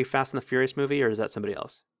every Fast and the Furious movie, or is that somebody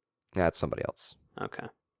else? That's somebody else. Okay.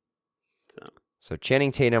 So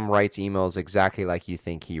Channing Tatum writes emails exactly like you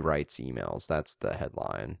think he writes emails. That's the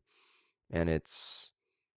headline. And it's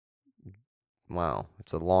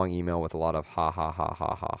a long email with a lot of ha ha ha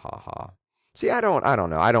ha ha ha ha. See, I don't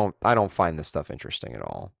know. I don't find this stuff interesting at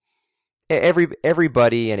all.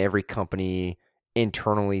 Everybody and every company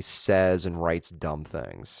internally says and writes dumb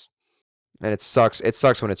things. And it sucks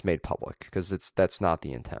when it's made public because that's not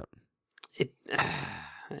the intent.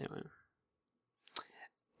 Anyway.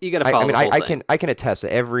 You got to follow. I can attest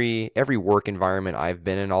that every work environment I've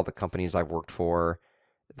been in, all the companies I've worked for,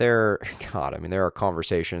 there are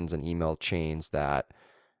conversations and email chains that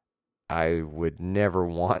I would never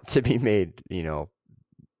want to be made,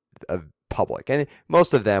 public. And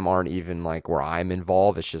most of them aren't even like where I'm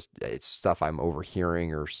involved. It's stuff I'm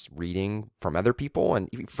overhearing or reading from other people, and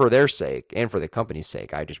for their sake and for the company's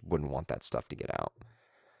sake, I just wouldn't want that stuff to get out.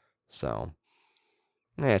 So,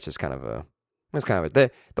 it's just the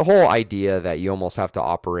whole idea that you almost have to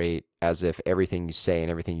operate as if everything you say and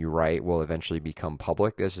everything you write will eventually become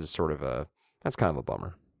public. This is that's kind of a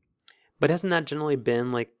bummer. But hasn't that generally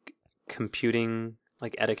been like computing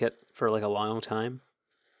like etiquette for like a long time?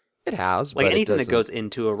 It has. Like but anything that goes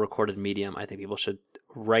into a recorded medium, I think people should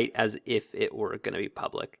write as if it were going to be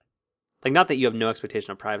public. Like, not that you have no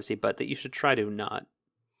expectation of privacy, but that you should try to not.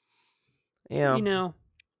 Yeah.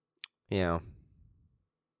 Yeah.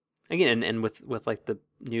 Again, and with like the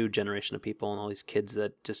new generation of people and all these kids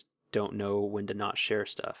that just don't know when to not share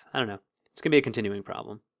stuff. I don't know. It's going to be a continuing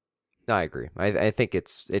problem. I agree. I think it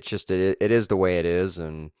is the way it is,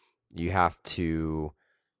 and you have to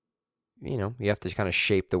kind of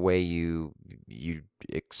shape the way you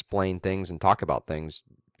explain things and talk about things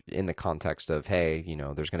in the context of, hey,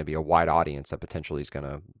 there's going to be a wide audience that potentially is going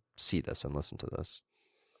to see this and listen to this.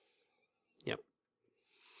 Yep.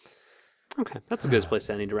 Okay, that's a good place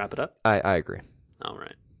to need to wrap it up. I agree. All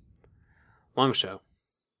right. Long show.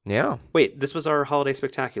 Yeah. Wait, this was our holiday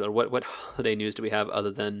spectacular. What holiday news do we have other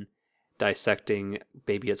than dissecting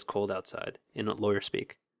Baby It's Cold Outside in lawyer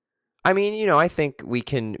speak? I mean, I think we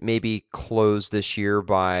can maybe close this year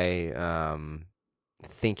by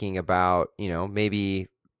thinking about, maybe,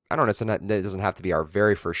 I don't know, it doesn't have to be our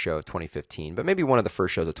very first show of 2015, but maybe one of the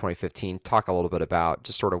first shows of 2015, talk a little bit about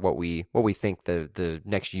just sort of what we think the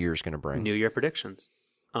next year is going to bring. New Year predictions.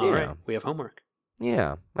 All right, we have homework.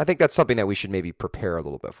 Yeah, I think that's something that we should maybe prepare a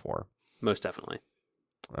little bit for. Most definitely.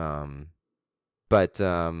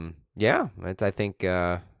 Yeah, I think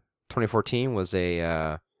 2014 was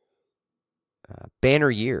a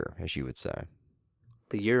banner year, as you would say.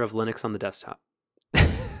 The year of Linux on the desktop.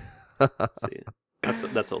 See,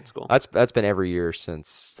 that's old school. That's been every year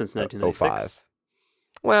since 1996.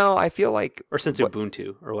 Well, I feel like, or since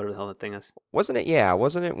Ubuntu or whatever the hell that thing is. Wasn't it? Yeah,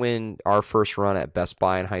 wasn't it when our first run at Best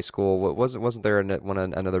Buy in high school? Wasn't there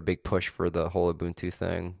another big push for the whole Ubuntu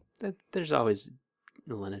thing? There's always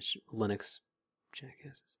Linux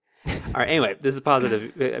jackasses. All right. Anyway, this is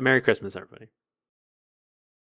positive. Merry Christmas, everybody.